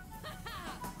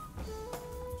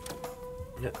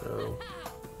 Uh-oh.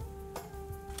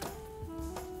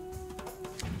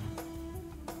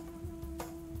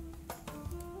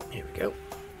 Here we go.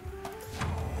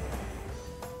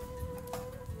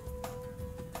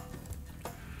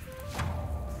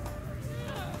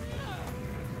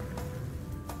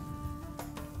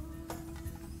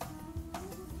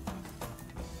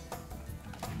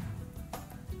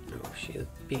 She is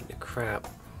beating the crap.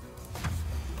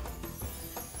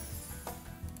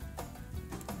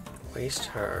 Waste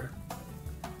her.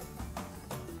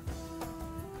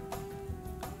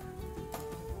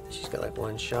 She's got like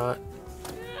one shot.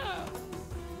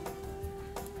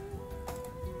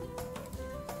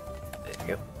 There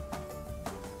you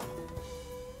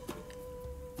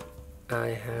go. I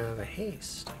have a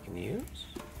haste I can use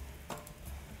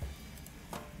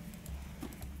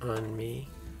on me.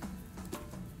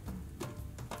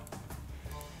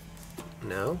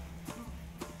 No.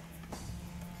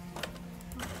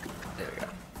 There we go.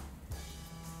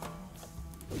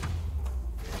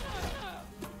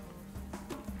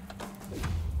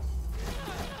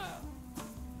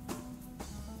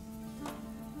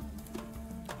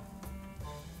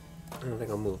 I think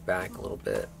I'll move back a little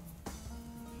bit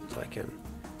so I can.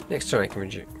 Next turn I can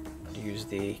use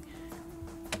the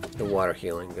water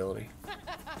healing ability.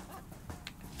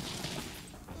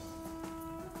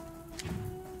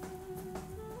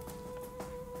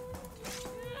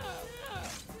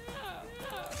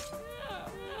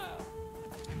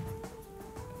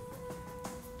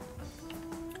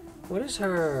 What is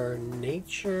her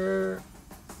nature?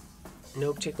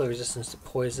 No particular resistance to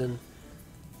poison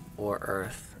or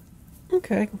earth.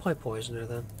 Okay, I can play poison her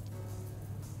then.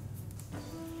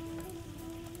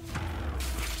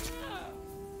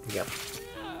 Yep.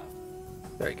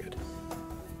 Very good.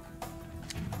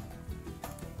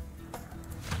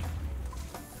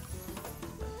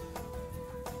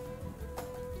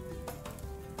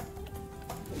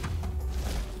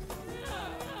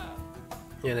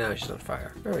 Yeah, now she's on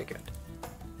fire. Very good.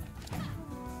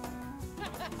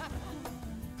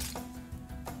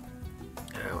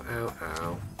 Ow, ow,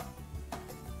 ow.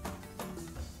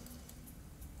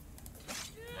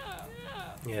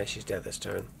 Yeah, she's dead this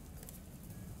turn.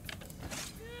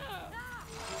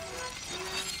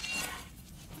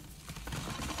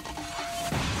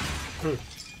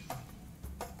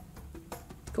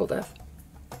 Cool death.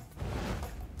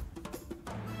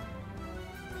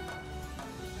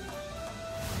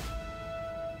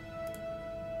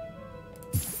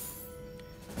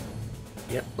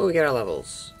 Yep. Oh, we got our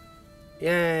levels.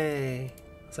 Yay!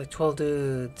 It's like 12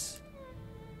 dudes.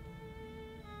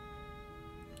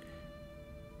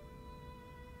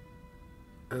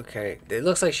 Okay, it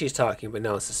looks like she's talking, but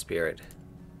no, it's a spirit.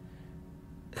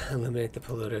 Eliminate the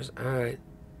polluters. Alright.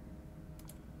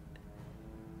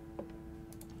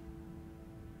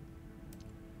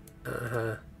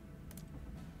 Uh-huh.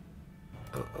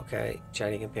 Oh, okay.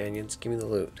 Chatty companions, give me the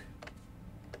loot.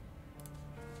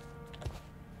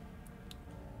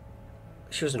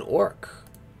 She was an orc.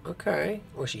 Okay.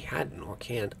 Or she had an orc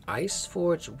hand. Ice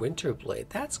Forged Winter Blade.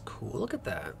 That's cool. Look at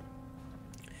that.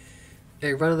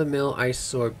 A run-of-the-mill ice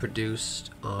sword produced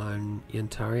on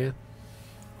Yantaria.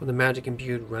 When the magic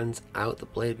imbued runs out, the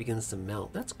blade begins to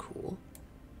melt. That's cool.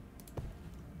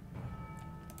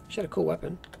 She had a cool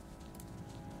weapon.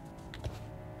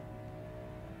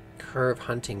 Curve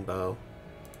hunting bow.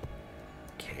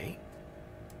 Okay.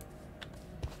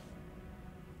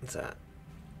 What's that?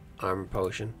 Armor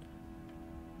potion.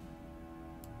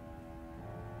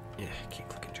 Yeah, I can't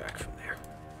click and drag from there.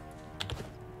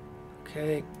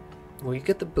 Okay. Well, you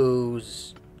get the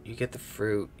booze, you get the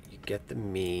fruit, you get the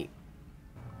meat.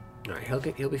 Alright,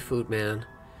 he'll be food man.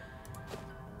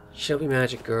 She'll be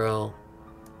magic girl.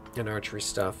 And archery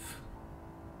stuff.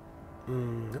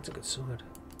 That's a good sword.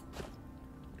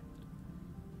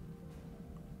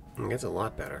 That's a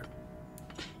lot better.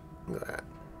 Look at that.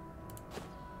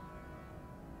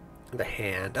 The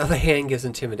hand. Oh, the hand gives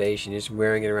intimidation. You're just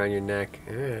wearing it around your neck.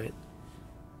 Alright.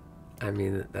 I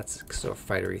mean, that's a sort of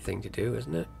fightery thing to do,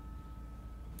 isn't it?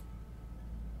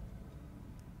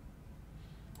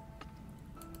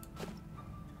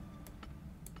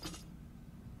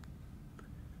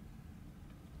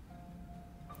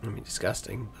 I mean,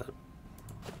 disgusting, but...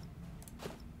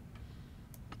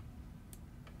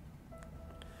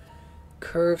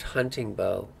 Curved hunting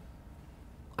bow.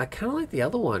 I kind of like the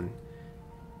other one.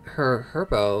 Her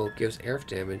bow gives air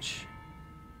damage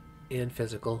and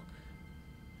physical.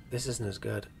 This isn't as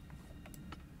good.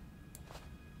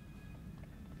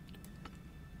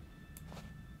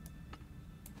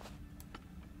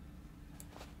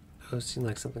 Those seem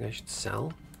like something I should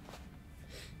sell.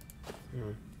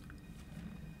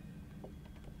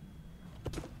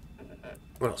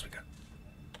 What else we got?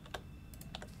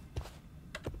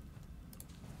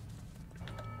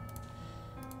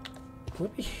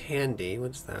 Would be handy.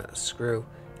 What's that? A screw.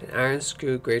 An iron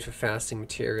screw, great for fastening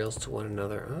materials to one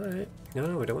another. Alright.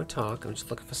 No, we don't want to talk. I'm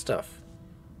just looking for stuff.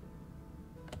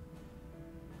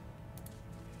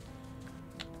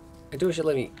 I do wish you'd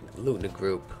let me loot in a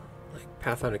group. Like,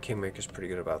 Pathfinder Kingmaker's pretty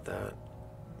good about that.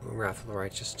 Wrath of the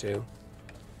Righteous, too.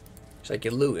 It's like you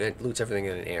loot, and it loots everything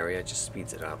in an area. It just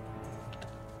speeds it up.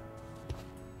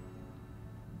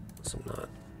 So I'm not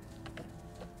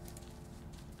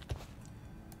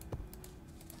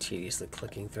tediously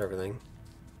clicking through everything.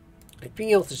 Like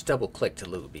being able to just double click to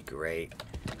loot would be great.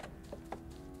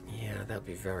 Yeah, that would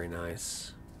be very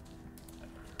nice.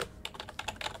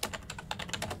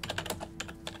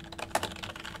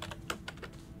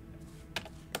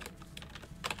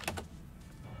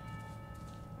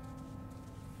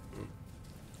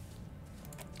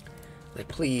 Like,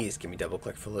 please give me double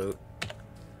click for loot.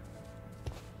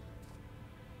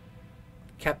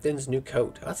 Captain's new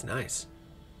coat. Oh, that's nice.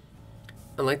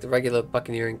 Unlike the regular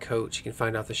buccaneering coat you can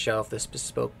find off the shelf, this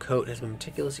bespoke coat has been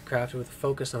meticulously crafted with a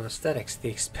focus on aesthetics at the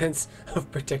expense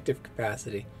of protective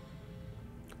capacity.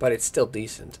 But it's still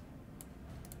decent.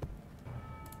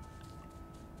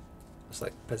 It's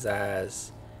like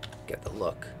pizzazz. Get the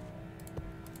look.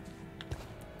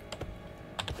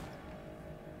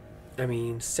 I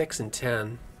mean, 6 and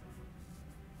 10.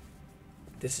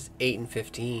 This is 8 and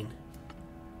 15.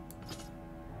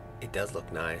 It does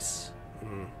look nice.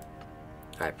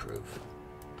 I approve.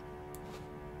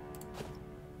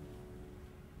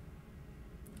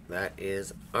 That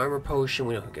is armor potion.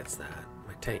 We know who gets that.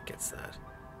 My tank gets that.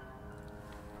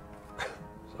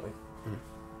 Sorry.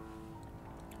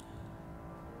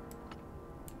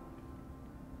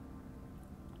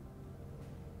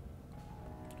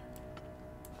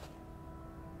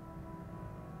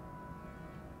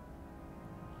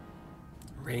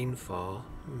 Rainfall.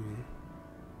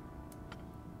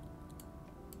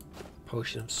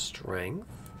 Potion of strength.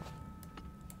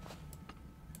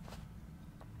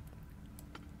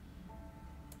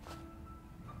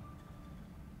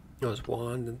 Oh, it's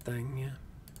wand and thing, yeah.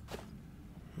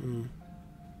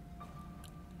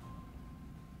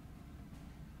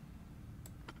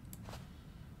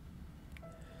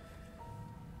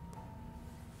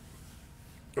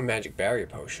 A magic barrier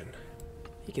potion.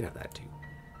 You can have that too.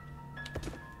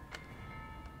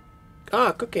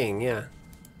 Ah, cooking, yeah.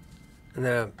 And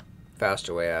then a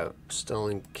faster way out.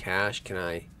 Stolen cash. Can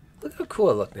I... Look how cool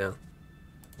I look now.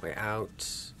 Way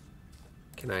out.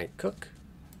 Can I cook?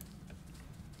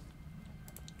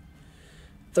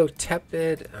 Though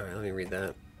tepid... Alright, let me read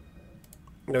that.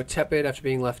 Though tepid after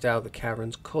being left out of the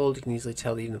cavern's cold, you can easily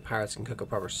tell that even the pirates can cook a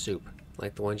proper soup.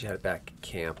 Like the ones you had back at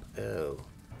camp. Oh.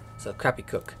 So, crappy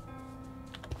cook.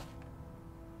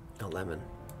 A lemon.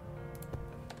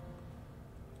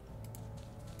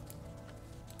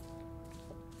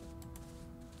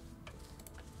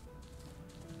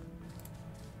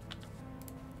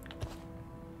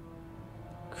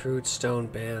 Crude stone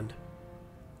band.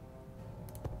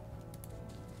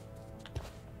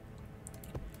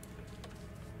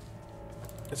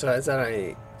 So is that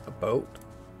a boat?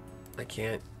 I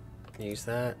can't use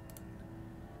that.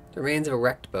 The remains of a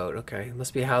wrecked boat. Okay. It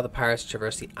must be how the pirates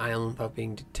traverse the island without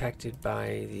being detected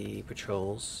by the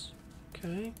patrols.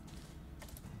 Okay.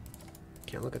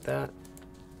 Can't look at that.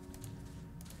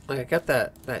 Like, I got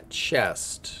that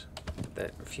chest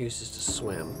that refuses to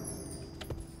swim.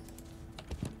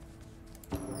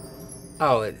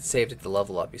 Oh, it saved it to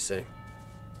level up, you see.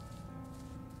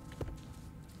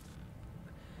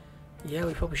 Yeah,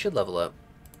 we probably should level up.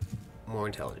 More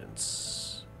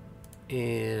intelligence.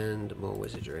 And more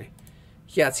wizardry.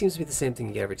 Yeah, it seems to be the same thing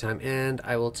you get every time. And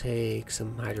I will take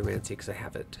some hydromancy because I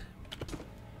have it.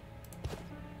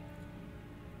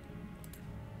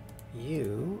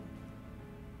 You...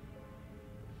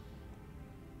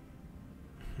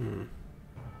 I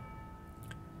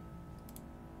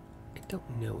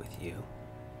don't know with you.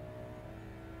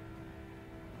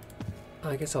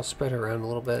 I guess I'll spread her around a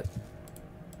little bit.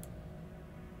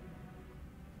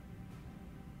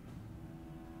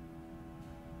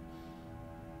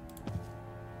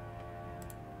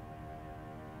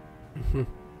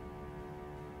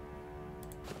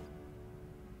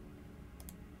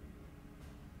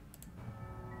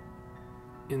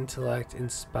 Intellect,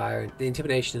 inspired. The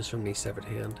intimidation is from the severed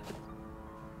hand.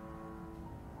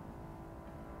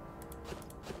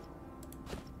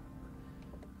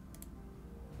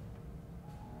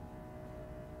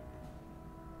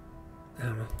 I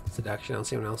don't know. Seduction. I don't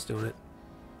see anyone else doing it.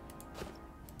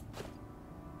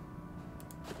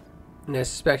 And I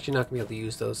suspect you're not going to be able to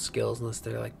use those skills unless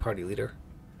they're like party leader.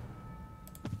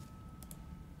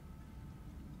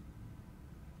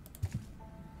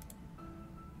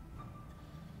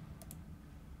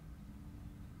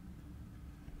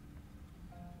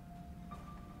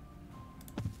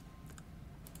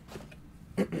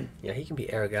 Yeah, he can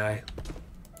be air guy.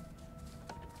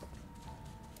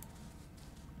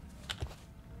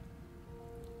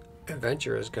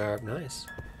 Adventurer's garb, nice.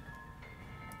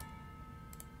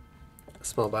 A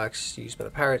small box used by the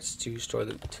pirates to store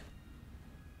loot.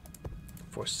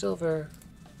 4 silver.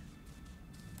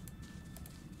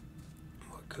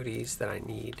 More goodies that I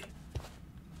need.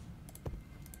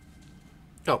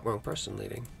 Oh, wrong person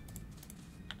leading.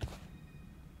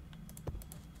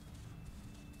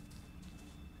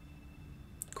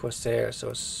 Corsair, so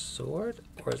a sword?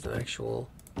 Or is an actual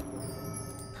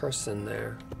person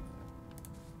there?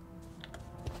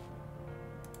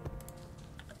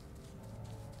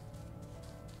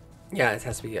 Yeah, it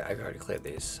has to be. I've already cleared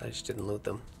these. I just didn't loot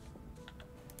them.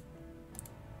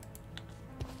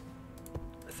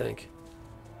 I think.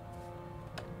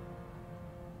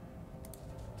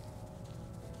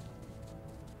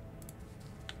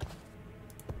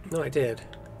 No, I did.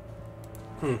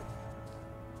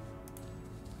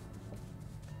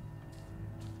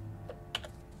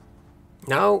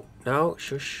 No, no,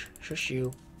 shush, shush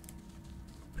you.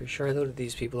 Pretty sure I looted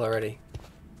these people already.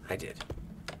 I did.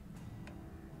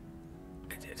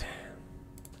 It'd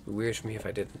be weird for me if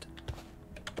I didn't.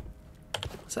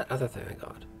 What's that other thing I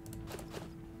got?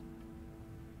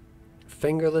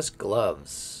 Fingerless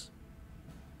gloves.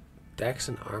 Dex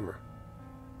and armor.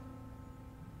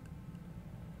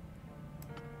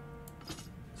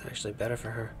 It's actually better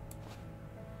for her.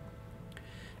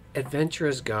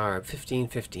 Adventurer's garb,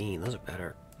 15-15. Those are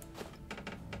better.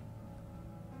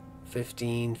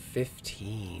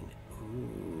 15-15.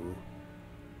 Ooh.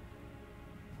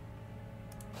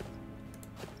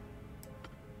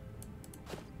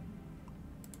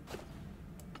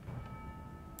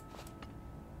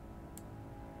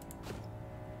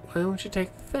 Why don't you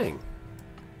take the thing?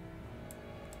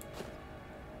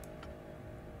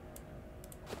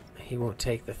 He won't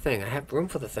take the thing. I have room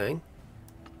for the thing.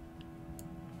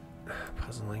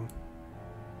 Puzzling.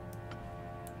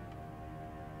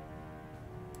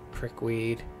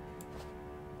 Prickweed.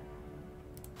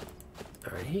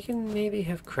 Alright, he can maybe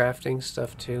have crafting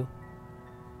stuff too.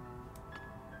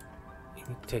 He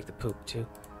can take the poop too.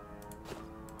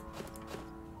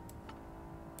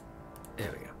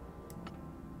 There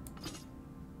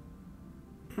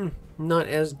we go. Not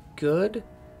as good,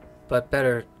 but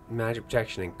better magic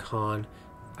protection and con.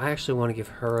 I actually want to give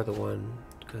her the one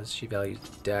because she values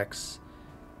dex.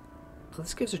 Oh,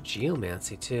 this gives her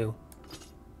geomancy too.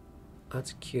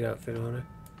 That's a cute outfit on her.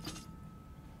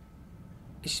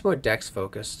 She's more dex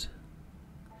focused.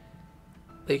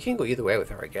 But you can go either way with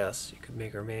her, I guess. You could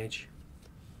make her a mage.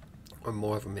 Or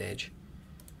more of a mage.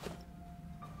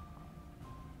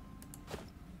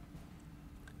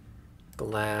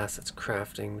 Glass, that's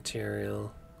crafting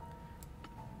material.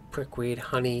 Prickweed,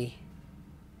 honey.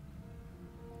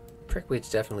 Prickweed's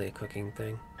definitely a cooking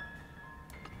thing.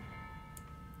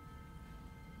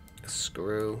 A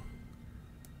screw.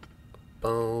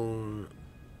 bone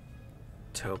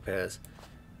topaz.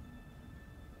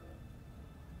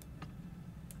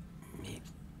 Meat.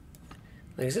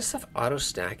 Like, is this stuff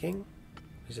auto-stacking?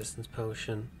 Resistance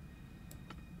potion.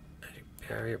 Magic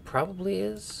barrier probably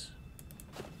is.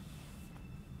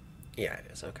 Yeah, it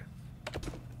is. Okay.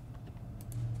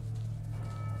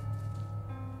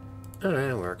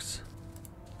 Alright, it works.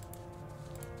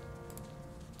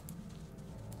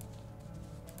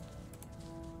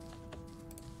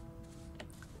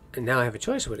 And now I have a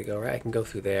choice where to go, right? I can go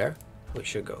through there. We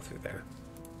should go through there.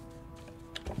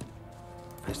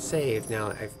 I saved.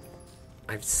 Now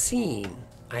I have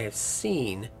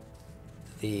seen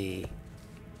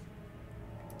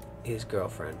his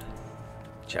girlfriend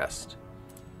chest.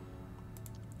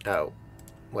 Oh,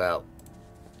 well.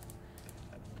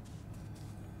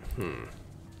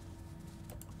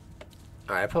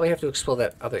 Alright, I probably have to explore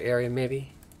that other area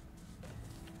maybe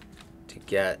to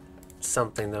get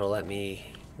something that'll let me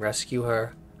rescue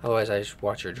her. Otherwise I just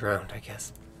watch her drown, I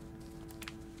guess.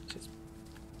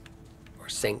 Or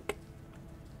sink.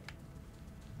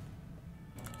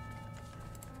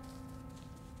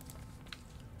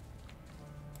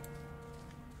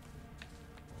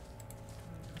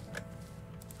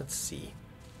 Let's see.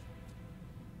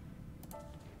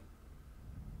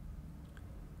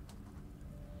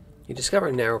 You discover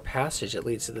a narrow passage that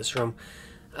leads to this room.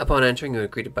 Upon entering, you are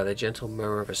greeted by the gentle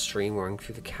murmur of a stream roaring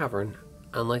through the cavern.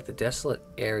 Unlike the desolate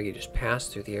area you just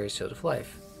passed through, the area is filled with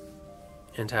life.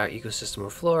 An entire ecosystem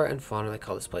of flora and fauna that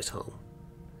call this place home.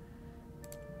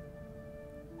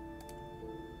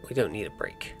 We don't need a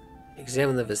break.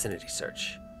 Examine the vicinity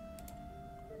search.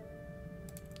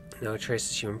 No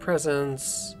traces of human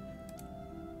presence.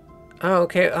 Oh,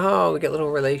 okay. Oh, we get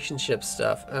little relationship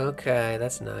stuff. Okay,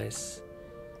 that's nice.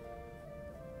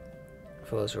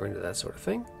 For those who are into that sort of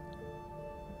thing.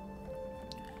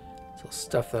 So we'll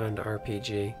stuff that into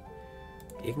RPG.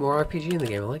 Even more RPG in the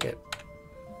game, I like it.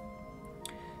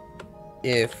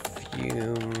 If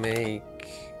you make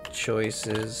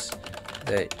choices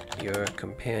that your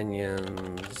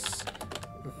companions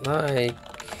like,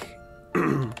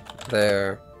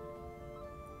 their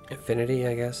affinity,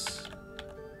 I guess,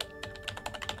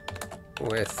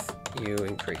 with you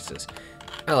increases.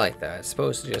 I like that. It's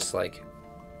supposed to just like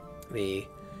the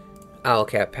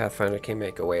Owlcat Pathfinder can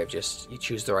make a way of just, you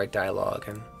choose the right dialogue,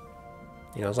 and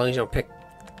you know, as long as you don't pick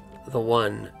the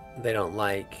one they don't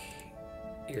like,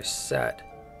 you're set.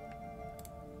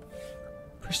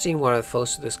 Pristine water that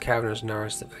flows through this cavern has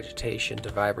nourished the vegetation to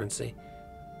vibrancy.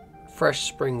 Fresh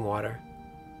spring water.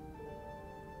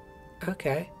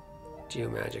 Okay.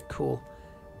 Geomagic, cool.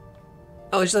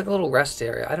 Oh, it's like a little rest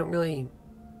area. I don't really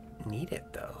need it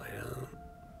though. I don't.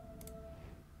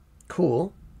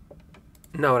 Cool.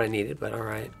 Not what I needed, but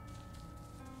alright.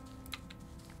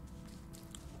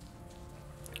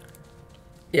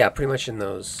 Yeah, pretty much in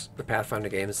those, the Pathfinder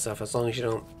games and stuff, as long as you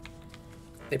don't,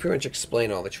 they pretty much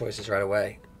explain all the choices right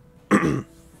away. And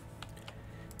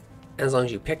as long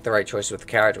as you pick the right choice with the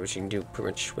character, which you can do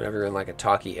pretty much whenever you're in like a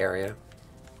talkie area,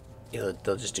 you know,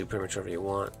 they'll just do pretty much whatever you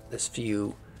want. There's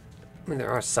few, I mean,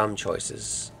 there are some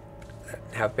choices that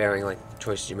have bearing, like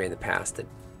choices you made in the past that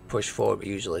push forward, but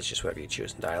usually it's just whatever you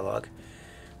choose in dialogue.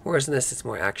 Whereas in this, it's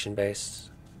more action-based.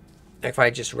 If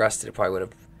I just rested, it probably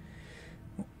would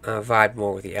have vibed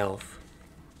more with the elf.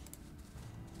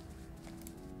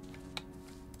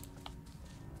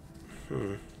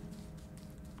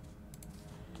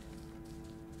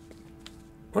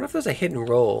 What if there's a hidden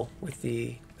role with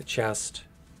the chest?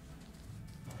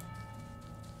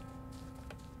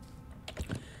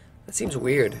 That seems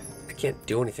weird. I can't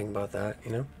do anything about that,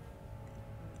 you know?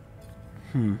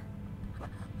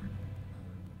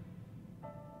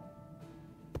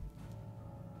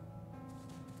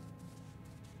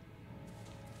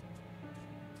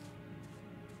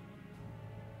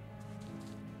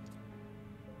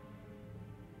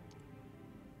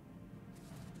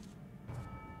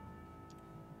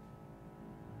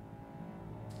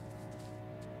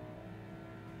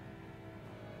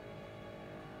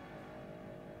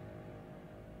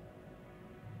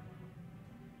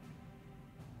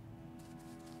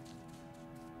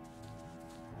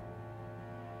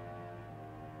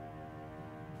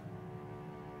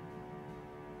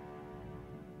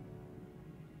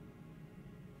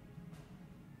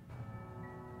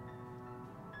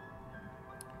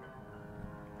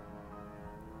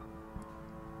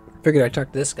 Figured I'd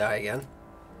talk to this guy again.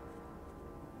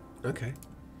 Okay.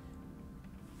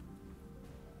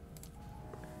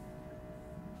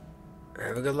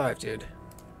 Have a good life, dude.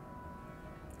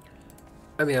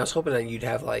 I mean, I was hoping that you'd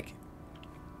have, like,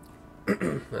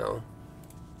 no,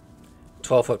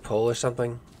 12-foot pole or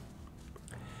something.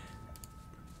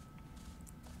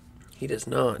 He does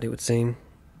not, it would seem.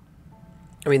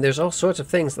 I mean, there's all sorts of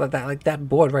things like that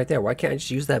board right there. Why can't I just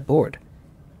use that board?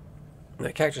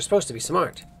 That character's supposed to be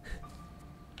smart.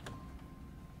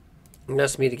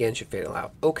 Must meet again should fatal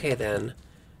out. Okay, then.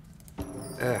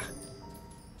 Alright,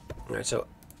 so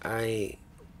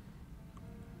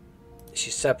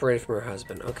she's separated from her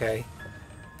husband. Okay.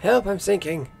 Help, I'm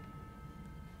sinking.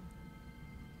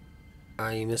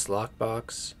 You missed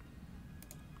lockbox.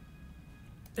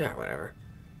 Yeah, whatever.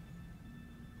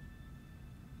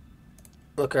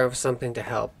 Look around for something to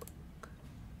help.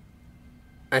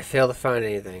 I fail to find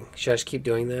anything. Should I just keep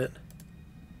doing that?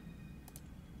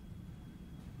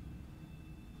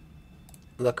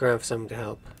 Look around for something to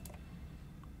help.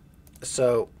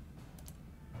 So...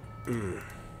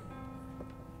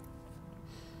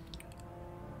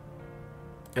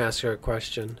 Ask her a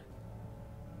question.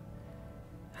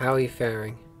 How are you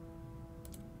faring?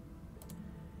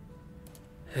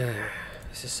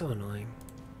 This is so annoying.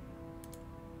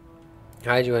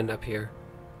 How'd you end up here?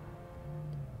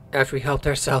 After we helped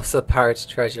ourselves to the pirate's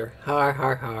treasure. Har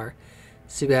har har.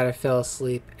 See bad I fell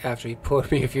asleep after he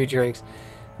poured me a few drinks.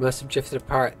 Must have drifted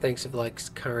apart thanks to the lake's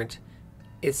current.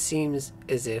 It seems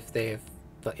as if they have...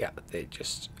 But yeah, they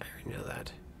just... I already know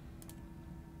that.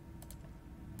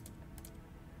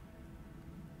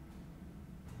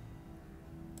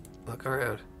 Look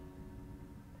around.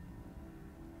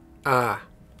 Ah.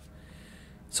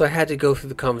 So I had to go through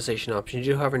the conversation option. Did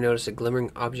you, however, notice a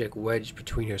glimmering object wedged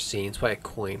between her scenes by a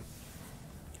coin?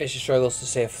 As she struggles to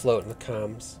stay afloat in the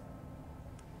comms.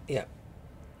 Yeah.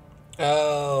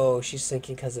 Oh, she's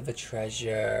sinking because of a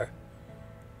treasure.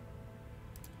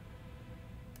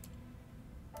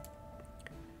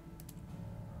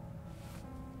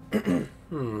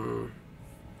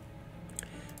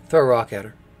 Throw a rock at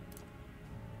her.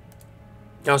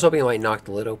 I was hoping it might knock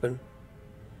the lid open.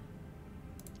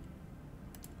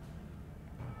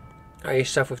 Are you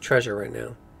stuffed with treasure right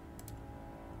now?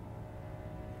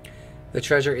 The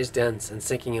treasure is dense and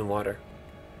sinking in water.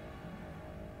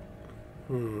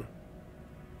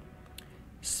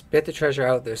 Spit the treasure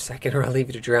out there a second or I'll leave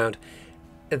you to drown.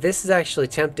 This is actually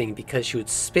tempting because she would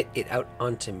spit it out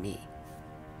onto me.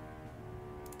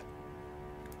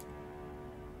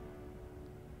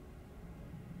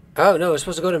 Oh no, it's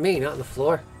supposed to go to me, not on the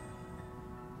floor.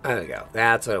 There we go.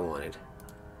 That's what I wanted.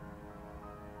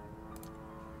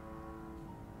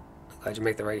 Glad you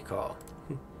make the right call.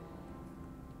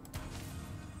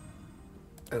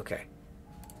 Okay.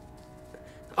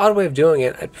 Odd way of doing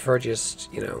it. I'd prefer just,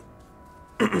 you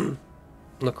know,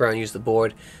 look around, use the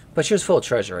board. But she was full of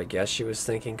treasure, I guess. She was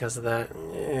thinking because of that.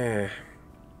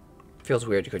 Feels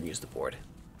weird you couldn't use the board.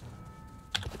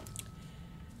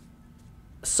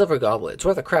 Silver goblet. It's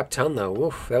worth a crap ton, though.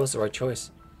 Oof, that was the right choice.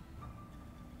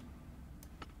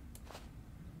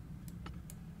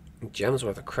 Gem's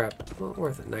worth a crap. Well,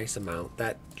 worth a nice amount.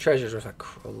 That treasure's worth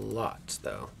a lot,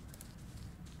 though.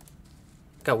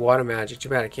 Got water magic. Too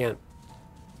bad I can't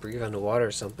breathe underwater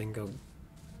or something. Go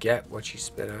get what she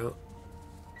spit out.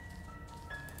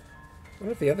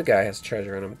 What if the other guy has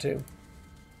treasure on him, too?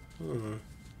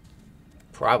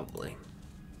 Probably.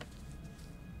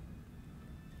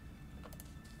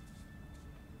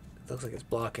 It looks like it's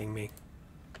blocking me.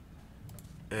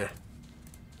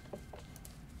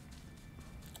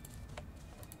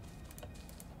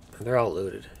 They're all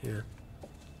looted, yeah.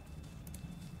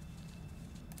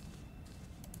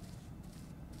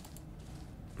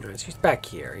 Alright, so he's back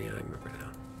here. Yeah, I remember now.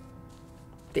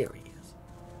 There he is.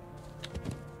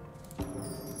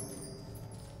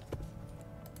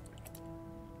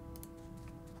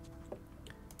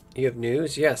 You have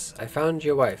news? Yes, I found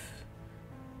your wife.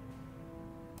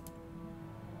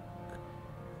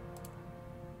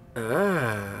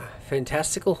 Ah,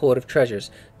 fantastical hoard of treasures.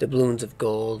 Doubloons of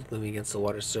gold moving against the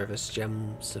water's surface.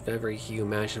 Gems of every hue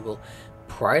imaginable.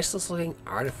 Priceless looking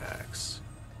artifacts.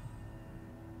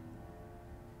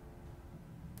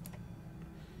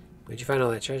 Where'd you find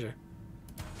all that treasure?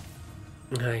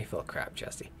 Ah, you full of crap,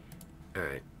 Chesty.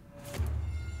 Alright.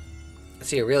 I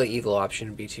see a really evil option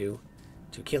would be to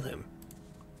kill him.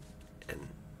 And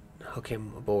hook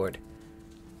him aboard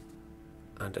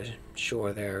onto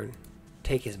shore there and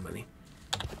take his money.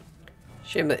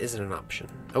 Shame that isn't an option.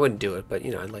 I wouldn't do it, but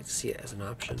you know, I'd like to see it as an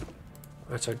option.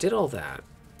 Alright, so I did all that.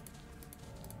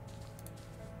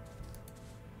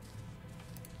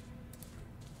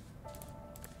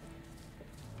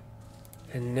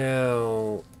 And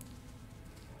now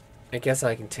I guess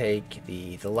I can take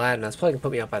the ladder. That's probably gonna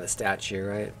put me out by the statue,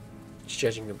 right? Just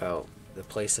judging about the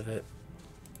place of it.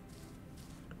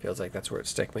 Feels like that's where it'd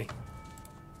stick me.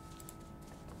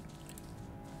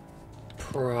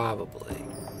 Probably.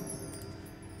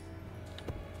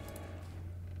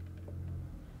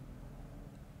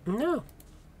 No.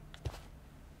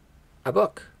 A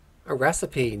book. A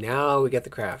recipe. Now we get the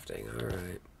crafting.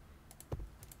 Alright.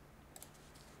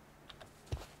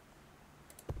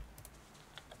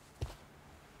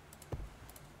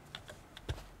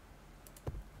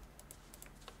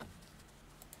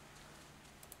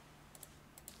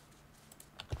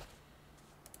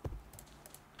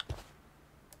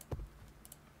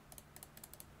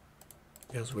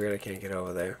 Feels weird I can't get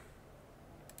over there.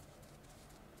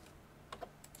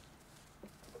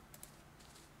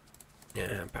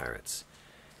 Yeah, pirates.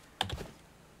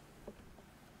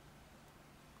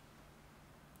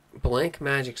 Blank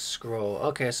magic scroll.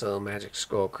 Okay, so magic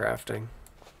scroll crafting.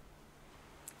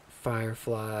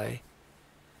 Firefly.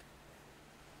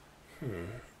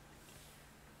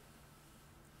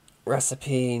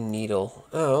 Recipe needle.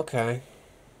 Oh, okay.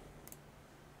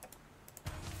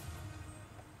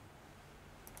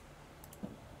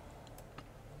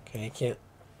 Okay, you can't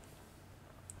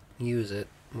use it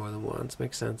more than once.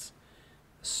 Makes sense.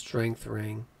 Strength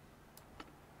ring.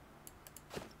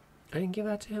 I didn't give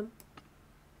that to him.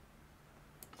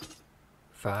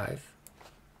 5.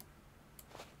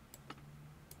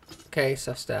 Okay,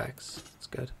 stuff stacks. That's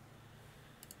good.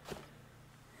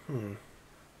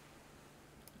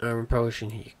 Armor potion,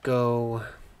 here you go.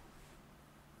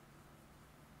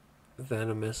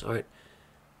 Venomous. Alright.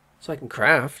 So I can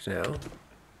craft now.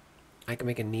 I can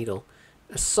make a needle.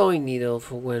 A sewing needle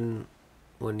for when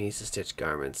one needs to stitch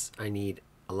garments. I need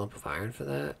a lump of iron for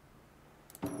that.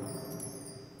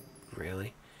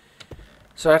 Really?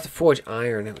 So I have to forge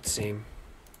iron, it would seem.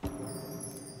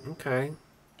 Okay.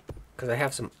 Because I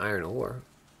have some iron ore.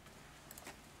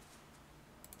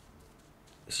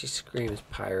 She screams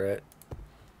pirate.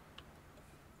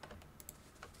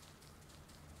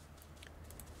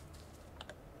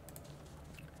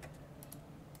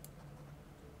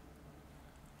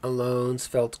 Alone,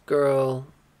 svelte girl.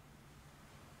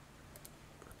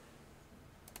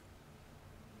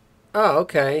 Oh,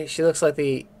 okay. She looks like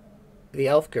the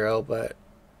elf girl, but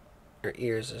her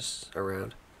ears are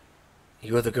around.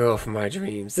 You are the girl from my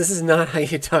dreams. This is not how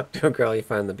you talk to a girl you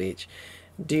find on the beach.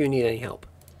 Do you need any help?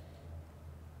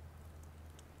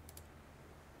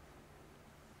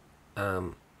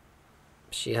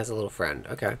 She has a little friend.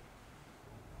 Okay.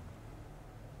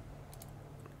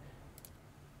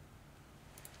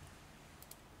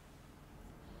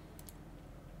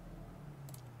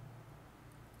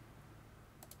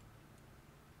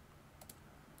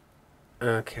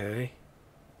 Okay.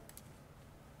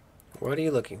 What are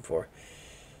you looking for?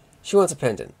 She wants a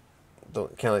pendant. Kind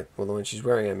of like the one she's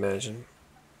wearing, I imagine.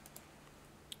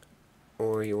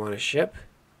 Or you want a ship?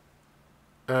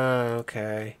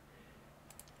 Okay.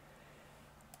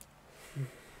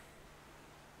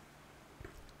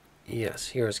 Yes,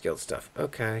 Heroes Guild stuff.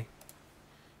 Okay.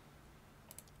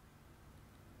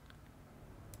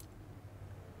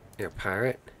 You're a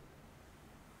pirate?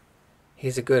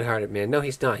 He's a good-hearted man. No,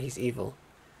 he's not. He's evil.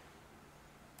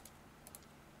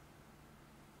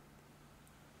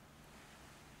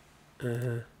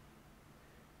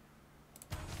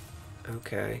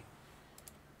 Okay.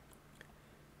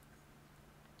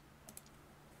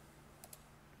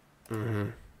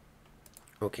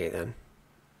 Okay, then.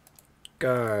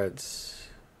 Guards.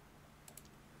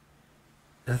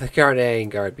 The guard A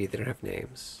and guard B, they don't have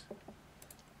names.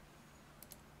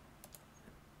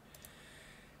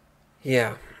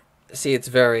 Yeah. See, it's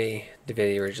very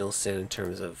Divinity Original Sin in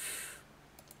terms of...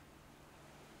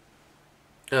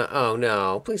 oh,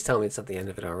 no. Please tell me it's at the end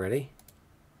of it already.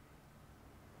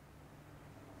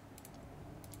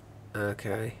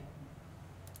 Okay.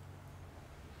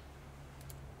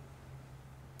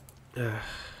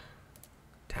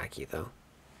 Tacky, though.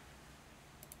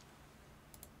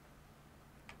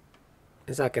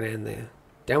 It's not going to end the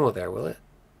demo there, will it?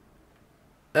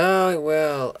 Oh, it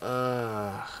will.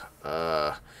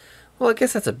 Well, I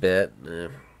guess that's a bit.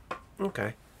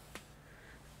 Okay.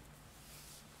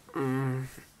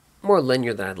 More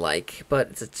linear than I'd like, but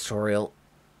it's a tutorial.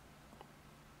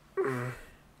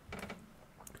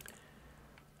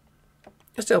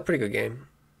 It's still a pretty good game.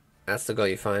 That's the girl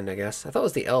you find, I guess. I thought it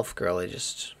was the elf girl. They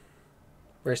just...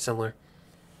 very similar.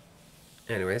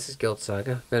 Anyway, this is Guild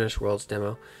Saga Vanished Worlds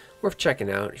demo. Worth checking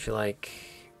out if you like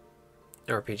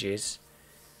RPGs.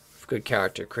 With good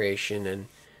character creation and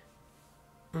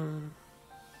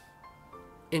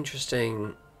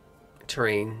interesting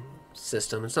terrain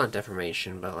system. It's not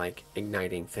deformation, but like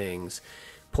igniting things,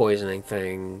 poisoning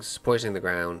the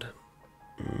ground,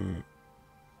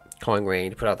 calling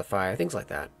rain to put out the fire, things like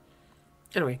that.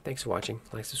 Anyway, thanks for watching.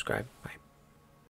 Like, subscribe. Bye.